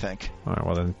 10-17, I think. All right,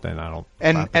 well, then I don't...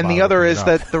 And the other is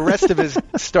that the rest of his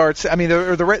starts, I mean,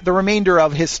 the remainder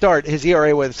of his his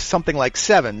ERA was something like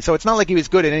 7. So it's not like he was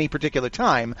good at any particular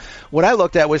time. What I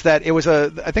looked at was that it was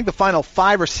I think the final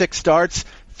 5 or 6 starts,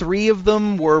 3 of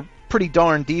them were pretty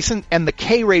darn decent, and the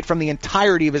K rate from the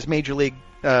entirety of his major league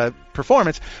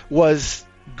performance was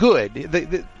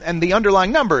good, and the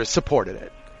underlying numbers supported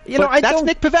it. That's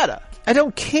Nick Pivetta. I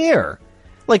don't care.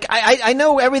 Like, I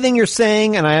know everything you're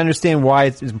saying, and I understand why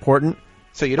it's important.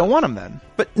 So you don't want him then?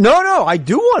 But no, I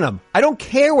do want him. I don't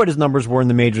care what his numbers were in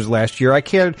the majors last year. I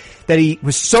cared that he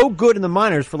was so good in the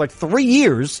minors for like 3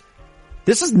 years.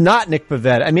 This is not Nick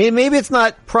Pivetta. I mean, maybe it's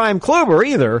not Prime Kluber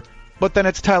either. But then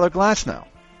it's Tyler Glasnow.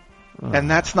 And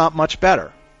that's not much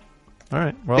better. All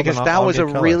right. Well, because that was a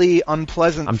really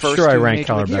unpleasant I'm first sure I two ranked major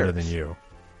Keller league better years.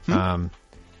 than you.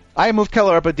 I moved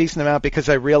Keller up a decent amount because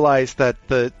I realized that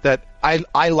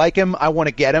I like him, I want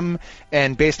to get him,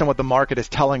 and based on what the market is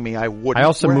telling me, I wouldn't. I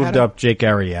also moved up Jake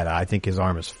Arrieta. I think his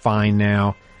arm is fine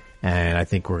now, and I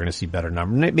think we're going to see better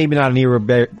numbers. Maybe not an era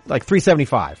like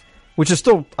 375, which is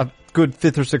still a good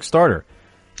 5th or 6th starter.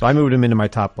 So I moved him into my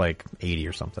top like 80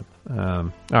 or something.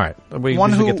 All right, I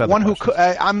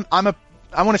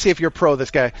want to see if you're pro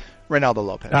this guy, Reynaldo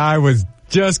Lopez. I was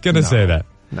just going to say that.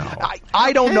 No,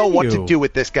 I don't know what to do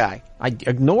with this guy. I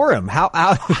ignore him. How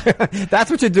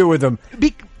that's what you do with him.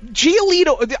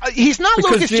 Giolito, he's not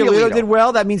because Lucas Giolito did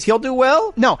well. That means he'll do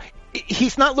well. No,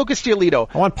 he's not Lucas Giolito.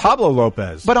 I want Pablo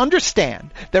Lopez. But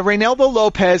understand that Reynaldo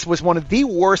Lopez was one of the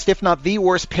worst, if not the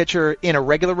worst, pitcher in a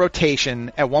regular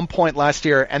rotation at one point last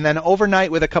year, and then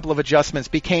overnight with a couple of adjustments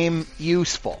became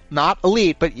useful. Not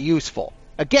elite, but useful.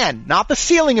 Again, not the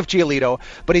ceiling of Giolito,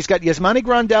 but he's got Yasmani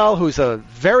Grandal, who's a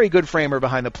very good framer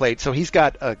behind the plate, so he's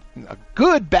got a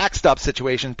good backstop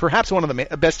situation, perhaps one of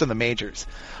the best in the majors.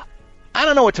 I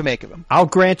don't know what to make of him. I'll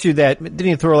grant you that. Didn't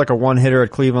he throw like a one-hitter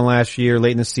at Cleveland last year,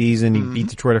 late in the season? He beat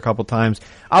Detroit a couple times.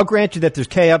 I'll grant you that there's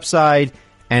K upside,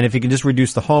 and if he can just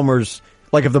reduce the homers,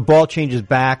 like if the ball changes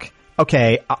back,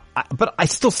 okay, but I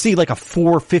still see like a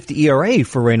 4.50 ERA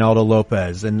for Reynaldo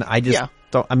Lopez, and I just...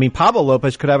 I mean, Pablo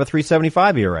Lopez could have a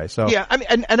 3.75 ERA. So yeah, I mean,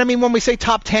 and I mean, when we say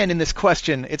top 10 in this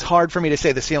question, it's hard for me to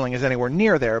say the ceiling is anywhere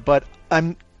near there. But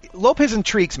Lopez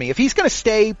intrigues me. If he's going to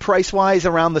stay price wise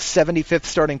around the 75th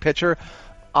starting pitcher,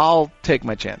 I'll take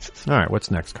my chances. All right,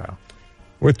 what's next, Kyle?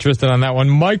 With Tristan on that one,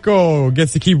 Michael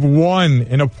gets to keep 1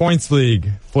 in a points league.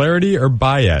 Flaherty or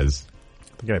Baez?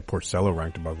 I think I had Porcello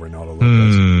ranked above Reynaldo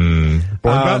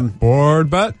Lopez. Board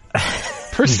bet.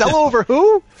 Porcello over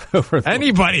who?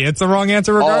 Anybody. It's the wrong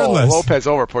answer regardless. Oh, Lopez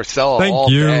over Porcello. Thank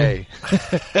you. Day.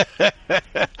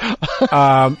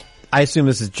 I assume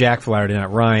this is Jack Flaherty,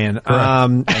 not Ryan.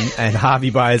 And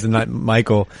Javi Baez and not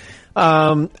Michael.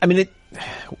 I mean,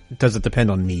 does it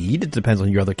depend on need? It depends on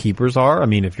who your other keepers are. I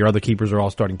mean, if your other keepers are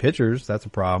all starting pitchers, that's a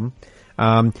problem.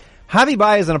 Javi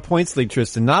Baez in a points league,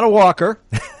 Tristan, not a walker.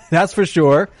 That's for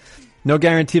sure. No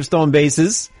guarantee of stolen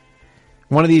bases.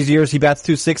 One of these years he bats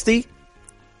 260.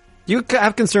 Do you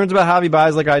have concerns about Javi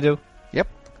Baez like I do? Yep.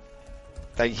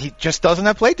 He just doesn't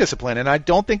have plate discipline, and I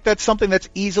don't think that's something that's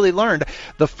easily learned.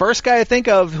 The first guy I think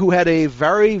of who had a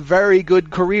very, very good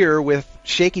career with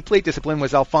shaky plate discipline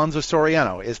was Alfonso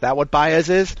Soriano. Is that what Baez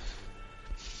is?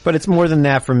 But it's more than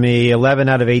that for me. 11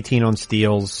 out of 18 on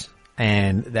steals,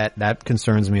 and that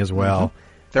concerns me as well. Mm-hmm.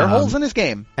 There are holes in his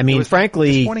game. I mean,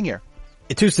 frankly, disappointing year.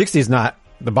 260 is not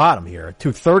the bottom here.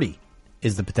 230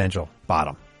 is the potential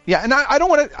bottom. Yeah, and I don't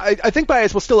want to. I think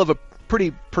Baez will still have a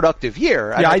pretty productive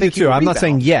year. Yeah, I do too. I'm not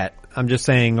saying yet. I'm just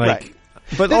saying right.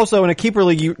 But also in a keeper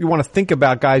league, you want to think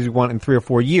about guys you want in 3 or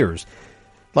 4 years.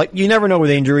 Like you never know with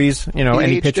injuries. You know,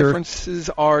 any age pitcher. Differences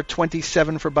are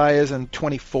 27 for Baez and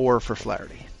 24 for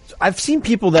Flaherty. I've seen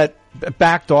people that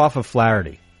backed off of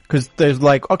Flaherty because there's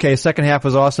like, okay, his second half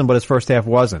was awesome, but his first half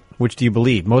wasn't. Which do you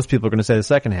believe? Most people are going to say the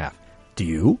second half. Do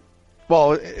you?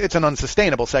 Well, it's an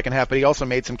unsustainable second half, but he also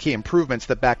made some key improvements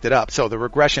that backed it up. So the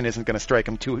regression isn't going to strike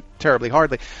him too terribly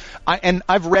hardly. And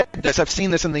I've read this, I've seen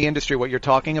this in the industry, what you're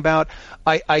talking about.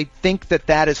 I think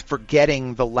that is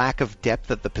forgetting the lack of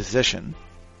depth at the position.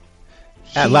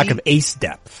 Lack of ace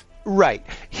depth. Right.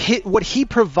 What he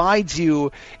provides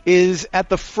you is at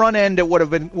the front end. It would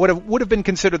have been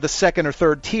considered the second or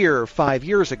third tier 5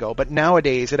 years ago, but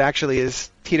nowadays it actually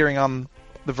is teetering on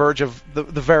the verge of the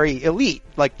very elite,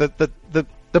 like the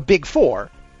big four.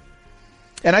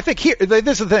 And I think here,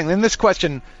 this is the thing. In this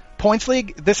question, points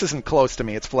league, this isn't close to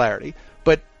me. It's Flaherty,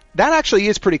 but that actually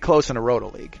is pretty close in a roto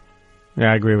league.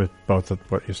 Yeah, I agree with both of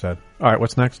what you said. All right,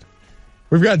 what's next?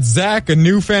 We've got Zach, a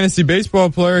new fantasy baseball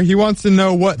player. He wants to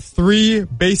know what 3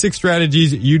 basic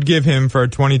strategies you'd give him for a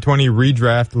 2020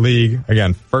 redraft league.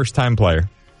 Again, first-time player.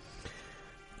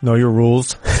 Know your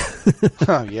rules.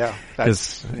 Oh, yeah.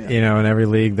 Because, in every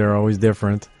league, they're always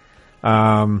different.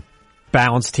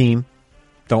 Balanced team.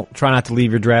 Try not to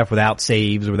leave your draft without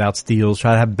saves or without steals.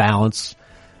 Try to have balance.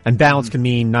 And balance can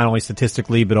mean not only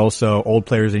statistically, but also old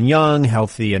players and young,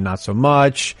 healthy and not so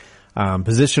much,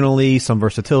 positionally, some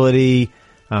versatility,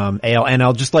 AL,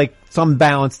 NL, just like some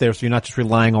balance there so you're not just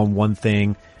relying on one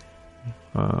thing.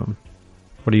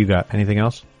 What do you got? Anything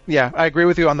else? Yeah, I agree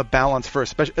with you on the balance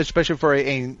especially for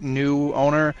a new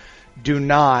owner. Do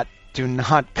not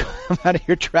come out of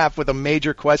your draft with a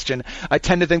major question. I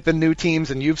tend to think the new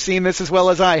teams, and you've seen this as well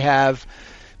as I have,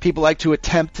 people like to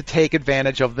attempt to take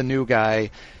advantage of the new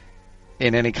guy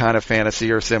in any kind of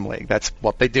fantasy or sim league. That's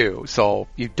what they do. So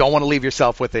you don't want to leave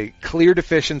yourself with a clear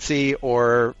deficiency,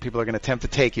 or people are going to attempt to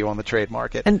take you on the trade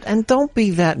market. And don't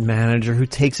be that manager who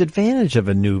takes advantage of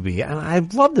a newbie. And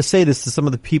I'd love to say this to some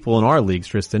of the people in our leagues,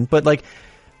 Tristan, but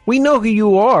we know who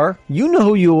you are. You know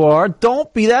who you are.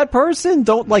 Don't be that person.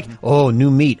 Don't new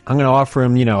meat. I'm going to offer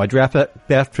him, a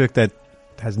draft pick that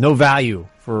has no value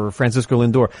for Francisco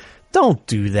Lindor. Don't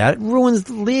do that. It ruins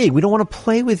the league. We don't want to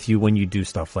play with you when you do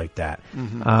stuff like that.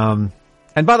 Mm-hmm.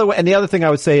 And by the way, and the other thing I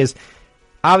would say is,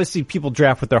 obviously people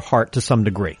draft with their heart to some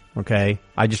degree, okay?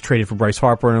 I just traded for Bryce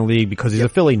Harper in a league because he's a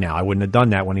Philly now. I wouldn't have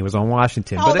done that when he was on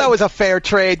Washington. Oh, that was a fair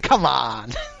trade. Come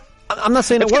on. I'm not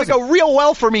saying it wasn't. It's going to go real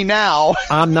well for me now.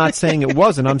 I'm not saying it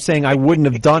wasn't. I'm saying I wouldn't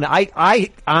have done it.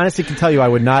 I honestly can tell you I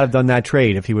would not have done that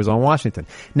trade if he was on Washington.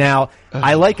 Now,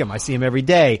 I like him. I see him every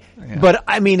day. Yeah. But,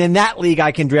 in that league,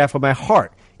 I can draft with my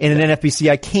heart. In an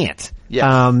NFBC, I can't.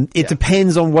 Yes. It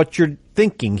depends on what you're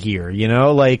thinking here,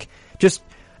 and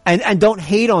don't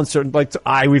hate on certain,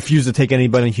 I refuse to take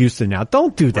anybody in Houston now.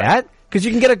 Don't do that, because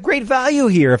you can get a great value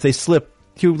here if they slip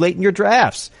too late in your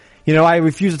drafts. I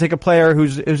refuse to take a player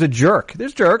who's a jerk.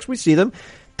 There's jerks. We see them.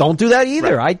 Don't do that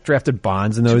either. Right. I drafted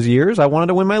Bonds in those years. I wanted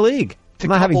to win my league. I'm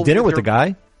not having dinner with the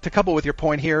guy. To couple with your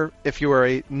point here, if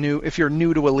you're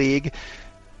new to a league,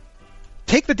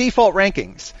 take the default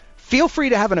rankings. Feel free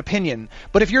to have an opinion,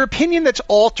 but if your opinion that's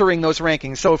altering those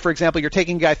rankings, so for example, you're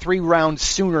taking a guy 3 rounds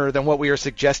sooner than what we are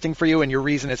suggesting for you, and your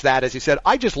reason is that, as you said,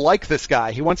 I just like this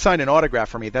guy, he once signed an autograph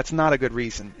for me, that's not a good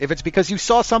reason. If it's because you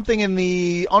saw something in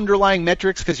the underlying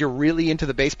metrics because you're really into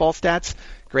the baseball stats,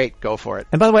 great, go for it.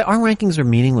 And by the way, our rankings are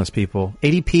meaningless, people.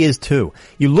 ADP is too.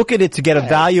 You look at it to get a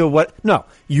value of what, no,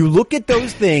 you look at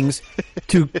those things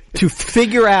to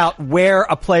figure out where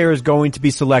a player is going to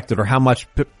be selected or how much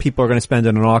people are going to spend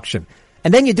in an auction.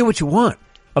 And then you do what you want,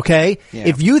 okay? Yeah.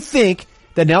 If you think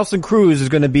that Nelson Cruz is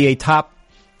going to be a top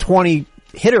 20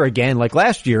 hitter again like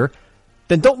last year,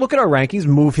 then don't look at our rankings,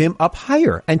 move him up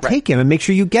higher and take him and make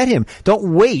sure you get him.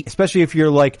 Don't wait, especially if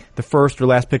you're like the first or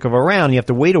last pick of a round. You have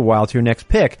to wait a while to your next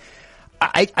pick.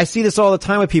 I see this all the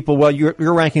time with people. Well, your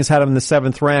rankings had him in the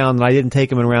 7th round and I didn't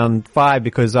take him in round 5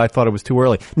 because I thought it was too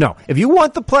early. No, if you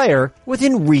want the player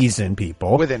within reason,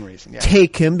 people. Within reason, yeah.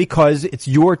 Take him because it's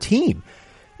your team.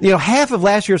 Half of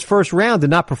last year's first round did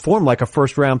not perform like a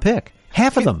first round pick.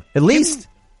 Half of them, at least.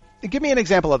 Give me an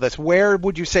example of this. Where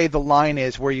would you say the line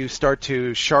is where you start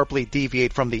to sharply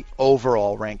deviate from the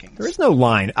overall rankings? There is no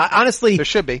line. Honestly. There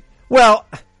should be. Well,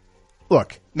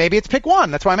 look. Maybe it's pick 1.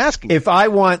 That's why I'm asking.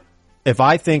 If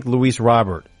I think Luis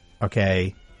Robert,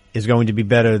 is going to be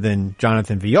better than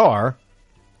Jonathan Villar,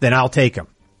 then I'll take him.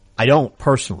 I don't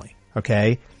personally,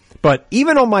 okay? But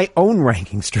even on my own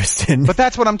rankings, Tristan. But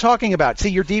that's what I'm talking about. See,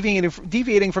 you're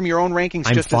deviating from your own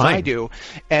rankings as I do.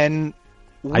 And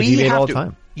I deviate all the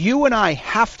time. You and I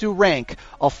have to rank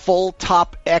a full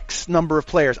top X number of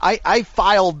players. I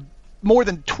filed more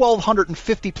than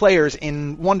 1,250 players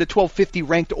in 1 to 1,250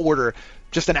 ranked order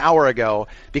just an hour ago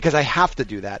because I have to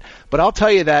do that. But I'll tell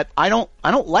you that I don't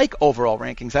like overall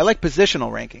rankings. I like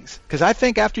positional rankings because I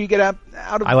think after you get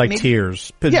out of I like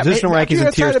tiers. Positional rankings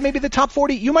and tiers. Maybe the top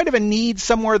 40, you might have a need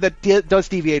somewhere that does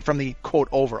deviate from the quote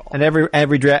overall. And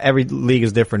every league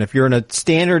is different. If you're in a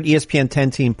standard ESPN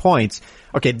 10 team points,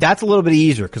 okay, that's a little bit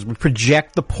easier because we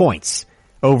project the points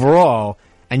overall.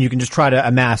 and you can just try to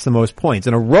amass the most points.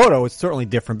 In a roto, it's certainly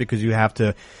different because you have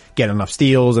to get enough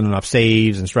steals and enough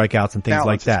saves and strikeouts and things Balance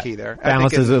like that. Is key there.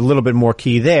 Balance is a little bit more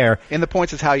key there. In the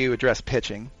points is how you address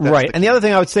pitching. Right. And the other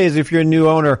thing I would say is if you're a new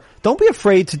owner, don't be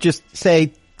afraid to just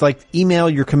say, like, email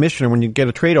your commissioner when you get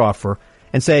a trade offer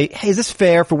and say, hey, is this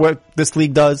fair for what this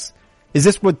league does? Is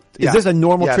this a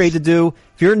normal trade to do?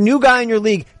 If you're a new guy in your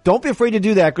league, don't be afraid to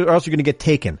do that or else you're going to get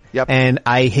taken. Yep. And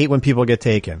I hate when people get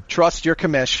taken. Trust your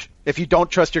commish. If you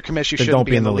don't trust your commish, you shouldn't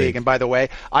be in the league. And by the way,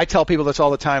 I tell people this all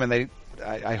the time, and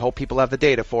I hope people have the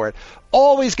data for it.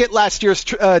 Always get last year's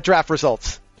draft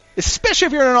results. Especially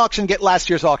if you're in an auction, get last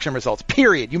year's auction results.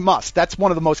 Period. You must. That's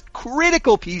one of the most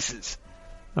critical pieces.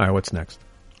 All right, what's next?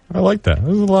 I like that.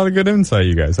 There's a lot of good insight,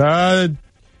 you guys.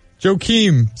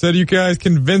 Joakim said you guys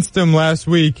convinced him last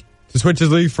week to switch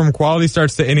his league from quality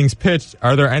starts to innings pitched.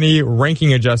 Are there any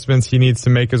ranking adjustments he needs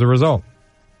to make as a result?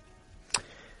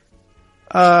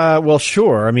 Well,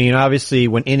 sure. I mean, obviously,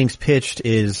 when innings pitched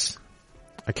is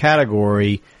a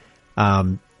category,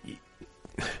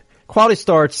 quality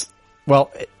starts,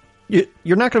 well,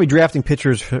 you're not going to be drafting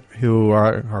pitchers who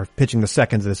are pitching the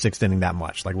second to the sixth inning that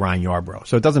much, like Ryan Yarbrough.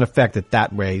 So it doesn't affect it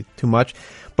that way too much.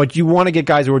 But you want to get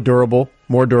guys who are durable,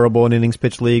 more durable in innings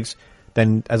pitched leagues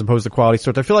than as opposed to quality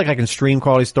starts. I feel like I can stream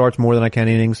quality starts more than I can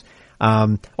innings.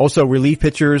 Also relief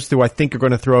pitchers who I think are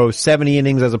going to throw 70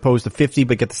 innings as opposed to 50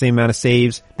 but get the same amount of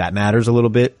saves. That matters a little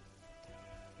bit.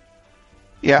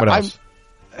 Yeah, what else?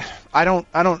 I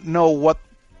don't know what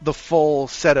the full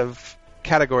set of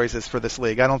categories is for this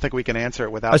league. I don't think we can answer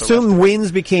it without assume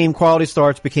wins became quality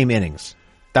starts became innings.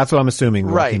 That's what I'm assuming.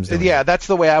 Right. Yeah, that's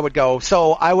the way I would go.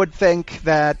 So I would think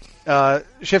that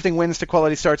shifting wins to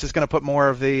quality starts is going to put more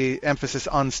of the emphasis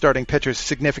on starting pitchers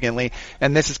significantly,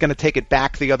 and this is going to take it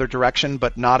back the other direction,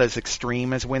 but not as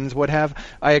extreme as wins would have.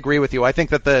 I agree with you. I think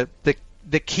that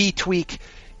the key tweak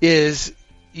is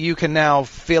you can now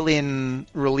fill in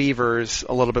relievers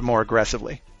a little bit more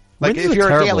aggressively. Like if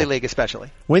you're a daily league especially.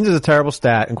 Wins is a terrible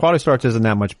stat, and quality starts isn't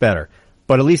that much better.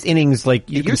 But at least innings, like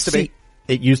you can see.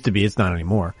 It used to be. It's not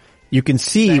anymore. You can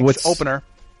see what's opener.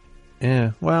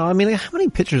 Yeah. Well, I mean, how many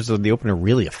pitchers does the opener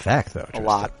really affect, though? A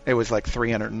lot. It was like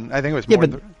 300. I think it was more.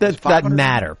 Yeah, but that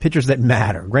matter. Pitchers that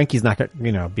matter. Greinke's not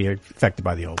going to, be affected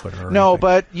by the opener. No,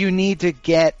 but you need to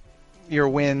get your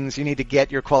wins. You need to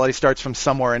get your quality starts from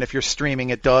somewhere. And if you're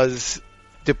streaming, it does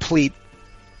deplete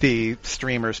the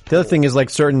streamers' pool. The other thing is,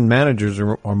 like, certain managers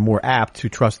are more apt to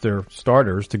trust their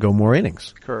starters to go more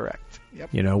innings. Correct. Yep.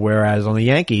 Whereas on the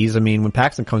Yankees, I mean, when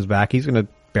Paxton comes back, he's going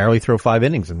to barely throw 5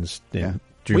 innings in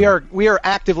June. We are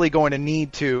actively going to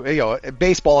need to,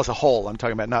 baseball as a whole, I'm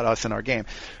talking about not us in our game.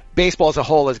 Baseball as a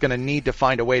whole is going to need to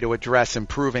find a way to address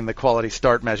improving the quality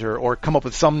start measure or come up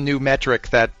with some new metric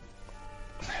that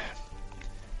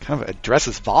kind of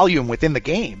addresses volume within the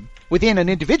game, within an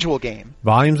individual game.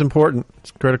 Volume's important.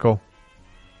 It's critical.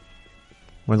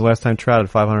 When's the last time Trout had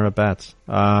 500 at-bats?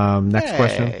 Next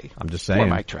question. I'm just saying. Poor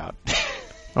Mike Trout.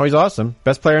 Oh, he's awesome.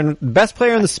 Best player in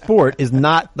the sport is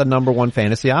not the number one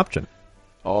fantasy option.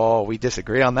 Oh, we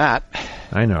disagree on that.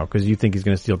 I know, because you think he's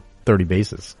going to steal 30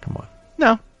 bases. Come on.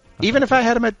 No. Even if I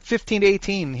had him at 15 to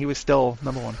 18, he was still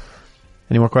number one.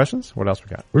 Any more questions? What else we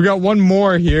got? We got one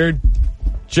more here.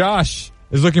 Josh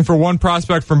is looking for one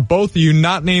prospect from both of you,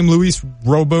 not named Luis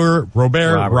Robert. I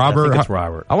think it's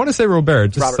Robert. I want to say Robert. It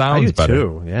just Robert. sounds better.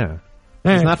 Too, yeah.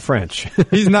 He's not French.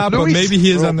 He's not, but Luis maybe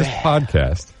he is on this Robert.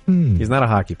 podcast. He's not a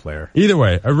hockey player. Either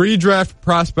way, a redraft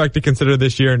prospect to consider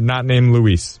this year, not named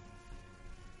Luis.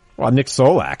 Well, Nick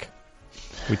Solak.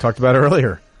 We talked about it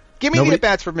earlier. Give me the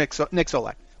at-bats for Nick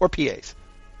Solak, or PAs.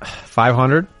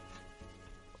 500,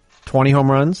 20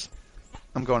 home runs.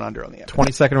 I'm going under on the at-bats.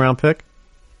 22nd round pick.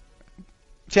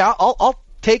 See, I'll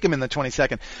take him in the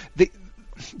 22nd.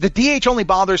 The DH only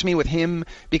bothers me with him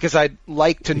because I'd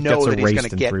like to know that he's going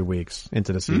to get 3 weeks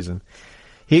into the season.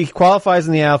 He qualifies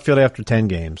in the outfield after 10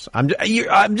 games. I'm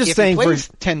just saying he plays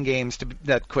 10 games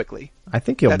that quickly. I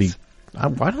think he'll be.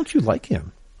 Why don't you like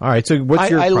him? All right, so what's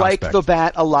your prospect? Like the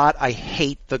bat a lot. I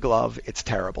hate the glove. It's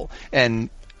terrible. And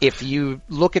if you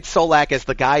look at Solak as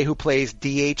the guy who plays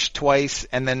DH twice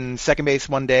and then second base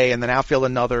one day and then outfield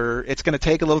another, it's going to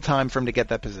take a little time for him to get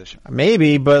that position.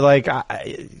 Maybe, but like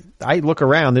I look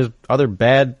around, there's other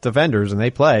bad defenders and they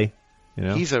play.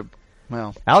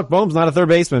 Alec Boehm's not a third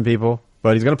baseman, people,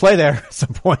 but he's going to play there at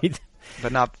some point.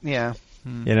 But not, yeah.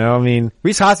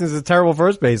 Reese Hoskins is a terrible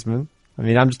first baseman.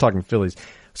 I'm just talking Phillies.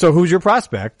 So who's your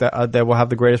prospect that will have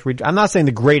the greatest redraft? I'm not saying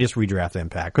the greatest redraft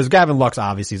impact, because Gavin Lux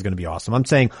obviously is going to be awesome. I'm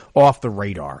saying off the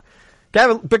radar.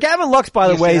 Gavin Lux, by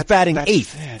the way, is batting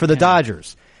 8th for the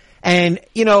Dodgers. And,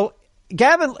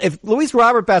 if Luis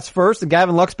Robert bats first and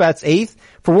Gavin Lux bats 8th,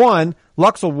 for one,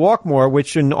 Lux will walk more,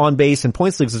 which in on base and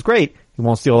points leagues is great. He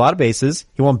won't steal a lot of bases.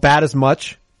 He won't bat as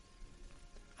much.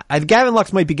 Gavin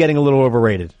Lux might be getting a little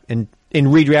overrated in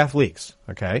redraft leagues.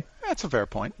 Okay, that's a fair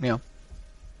point. Yeah.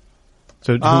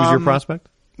 So who's your prospect?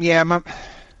 Yeah,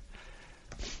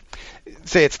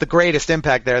 say it's the greatest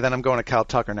impact there. Then I'm going to Kyle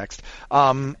Tucker next.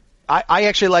 I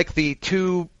actually like the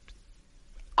two.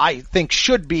 I think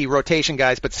should be rotation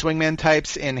guys, but swingman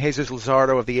types in Jesus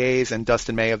Luzardo of the A's and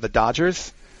Dustin May of the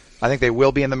Dodgers. I think they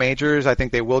will be in the majors. I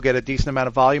think they will get a decent amount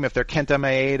of volume if they're Kenta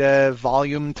Maeda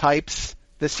volume types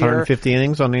this year. 150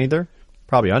 innings on either?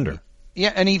 Probably under.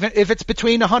 Yeah, and even if it's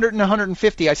between 100 and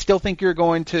 150, I still think you're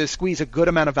going to squeeze a good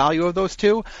amount of value of those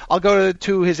two. I'll go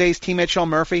to his A's teammate, Sean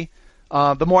Murphy.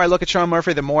 The more I look at Sean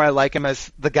Murphy, the more I like him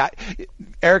as the guy.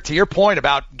 Eric, to your point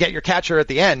about get your catcher at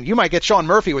the end, you might get Sean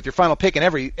Murphy with your final pick in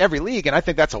every league, and I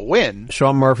think that's a win.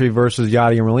 Sean Murphy versus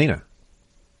Yadier Molina.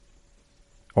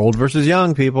 Old versus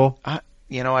young, people. I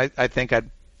think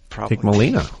I'd probably take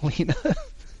Molina.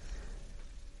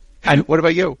 And what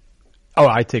about you? Oh,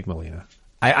 I take Molina.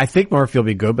 I think Murphy will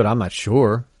be good, but I'm not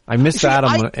sure. I missed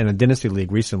Adam in a dynasty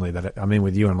league recently that I'm in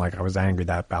with you, and I was angry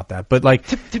about that. But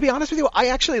to be honest with you, I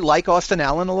actually like Austin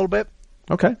Allen a little bit.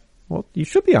 Okay, well, you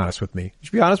should be honest with me. You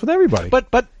should be honest with everybody.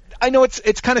 But I know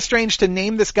it's kind of strange to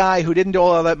name this guy who didn't do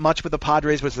all that much with the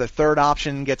Padres, was the third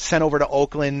option, gets sent over to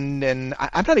Oakland, and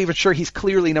I'm not even sure he's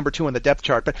clearly number 2 on the depth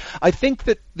chart. But I think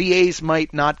that the A's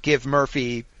might not give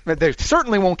Murphy. They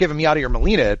certainly won't give him Yadier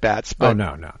Molina at bats. But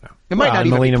no. It might not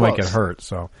even Molina be close. might get hurt,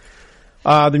 so.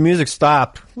 The music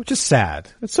stopped, which is sad.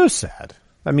 It's so sad.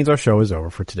 That means our show is over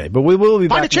for today. But we will be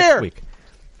back next week.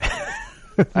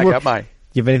 I got mine.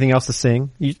 You have anything else to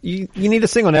sing? You need to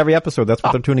sing on every episode. That's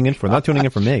what they're tuning in for. Not tuning in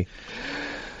for me.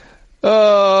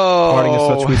 Oh. Parting is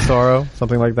such sweet sorrow.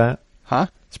 Something like that. Huh?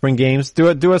 Spring games.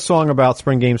 Do a song about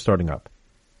spring games starting up.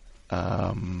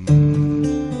 Bernie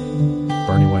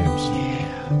Williams.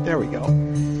 Yeah. There we go.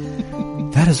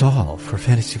 That is all for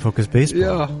Fantasy Focus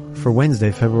Baseball for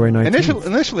Wednesday, February 19th.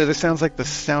 Initially, this sounds like the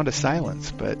sound of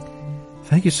silence, but...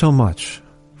 Thank you so much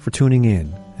for tuning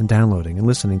in and downloading and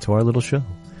listening to our little show.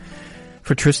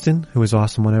 For Tristan, who is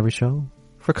awesome on every show.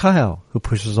 For Kyle, who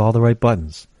pushes all the right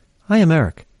buttons. I am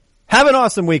Eric. Have an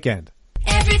awesome weekend.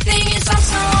 Everything is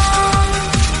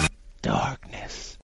awesome. Darkness.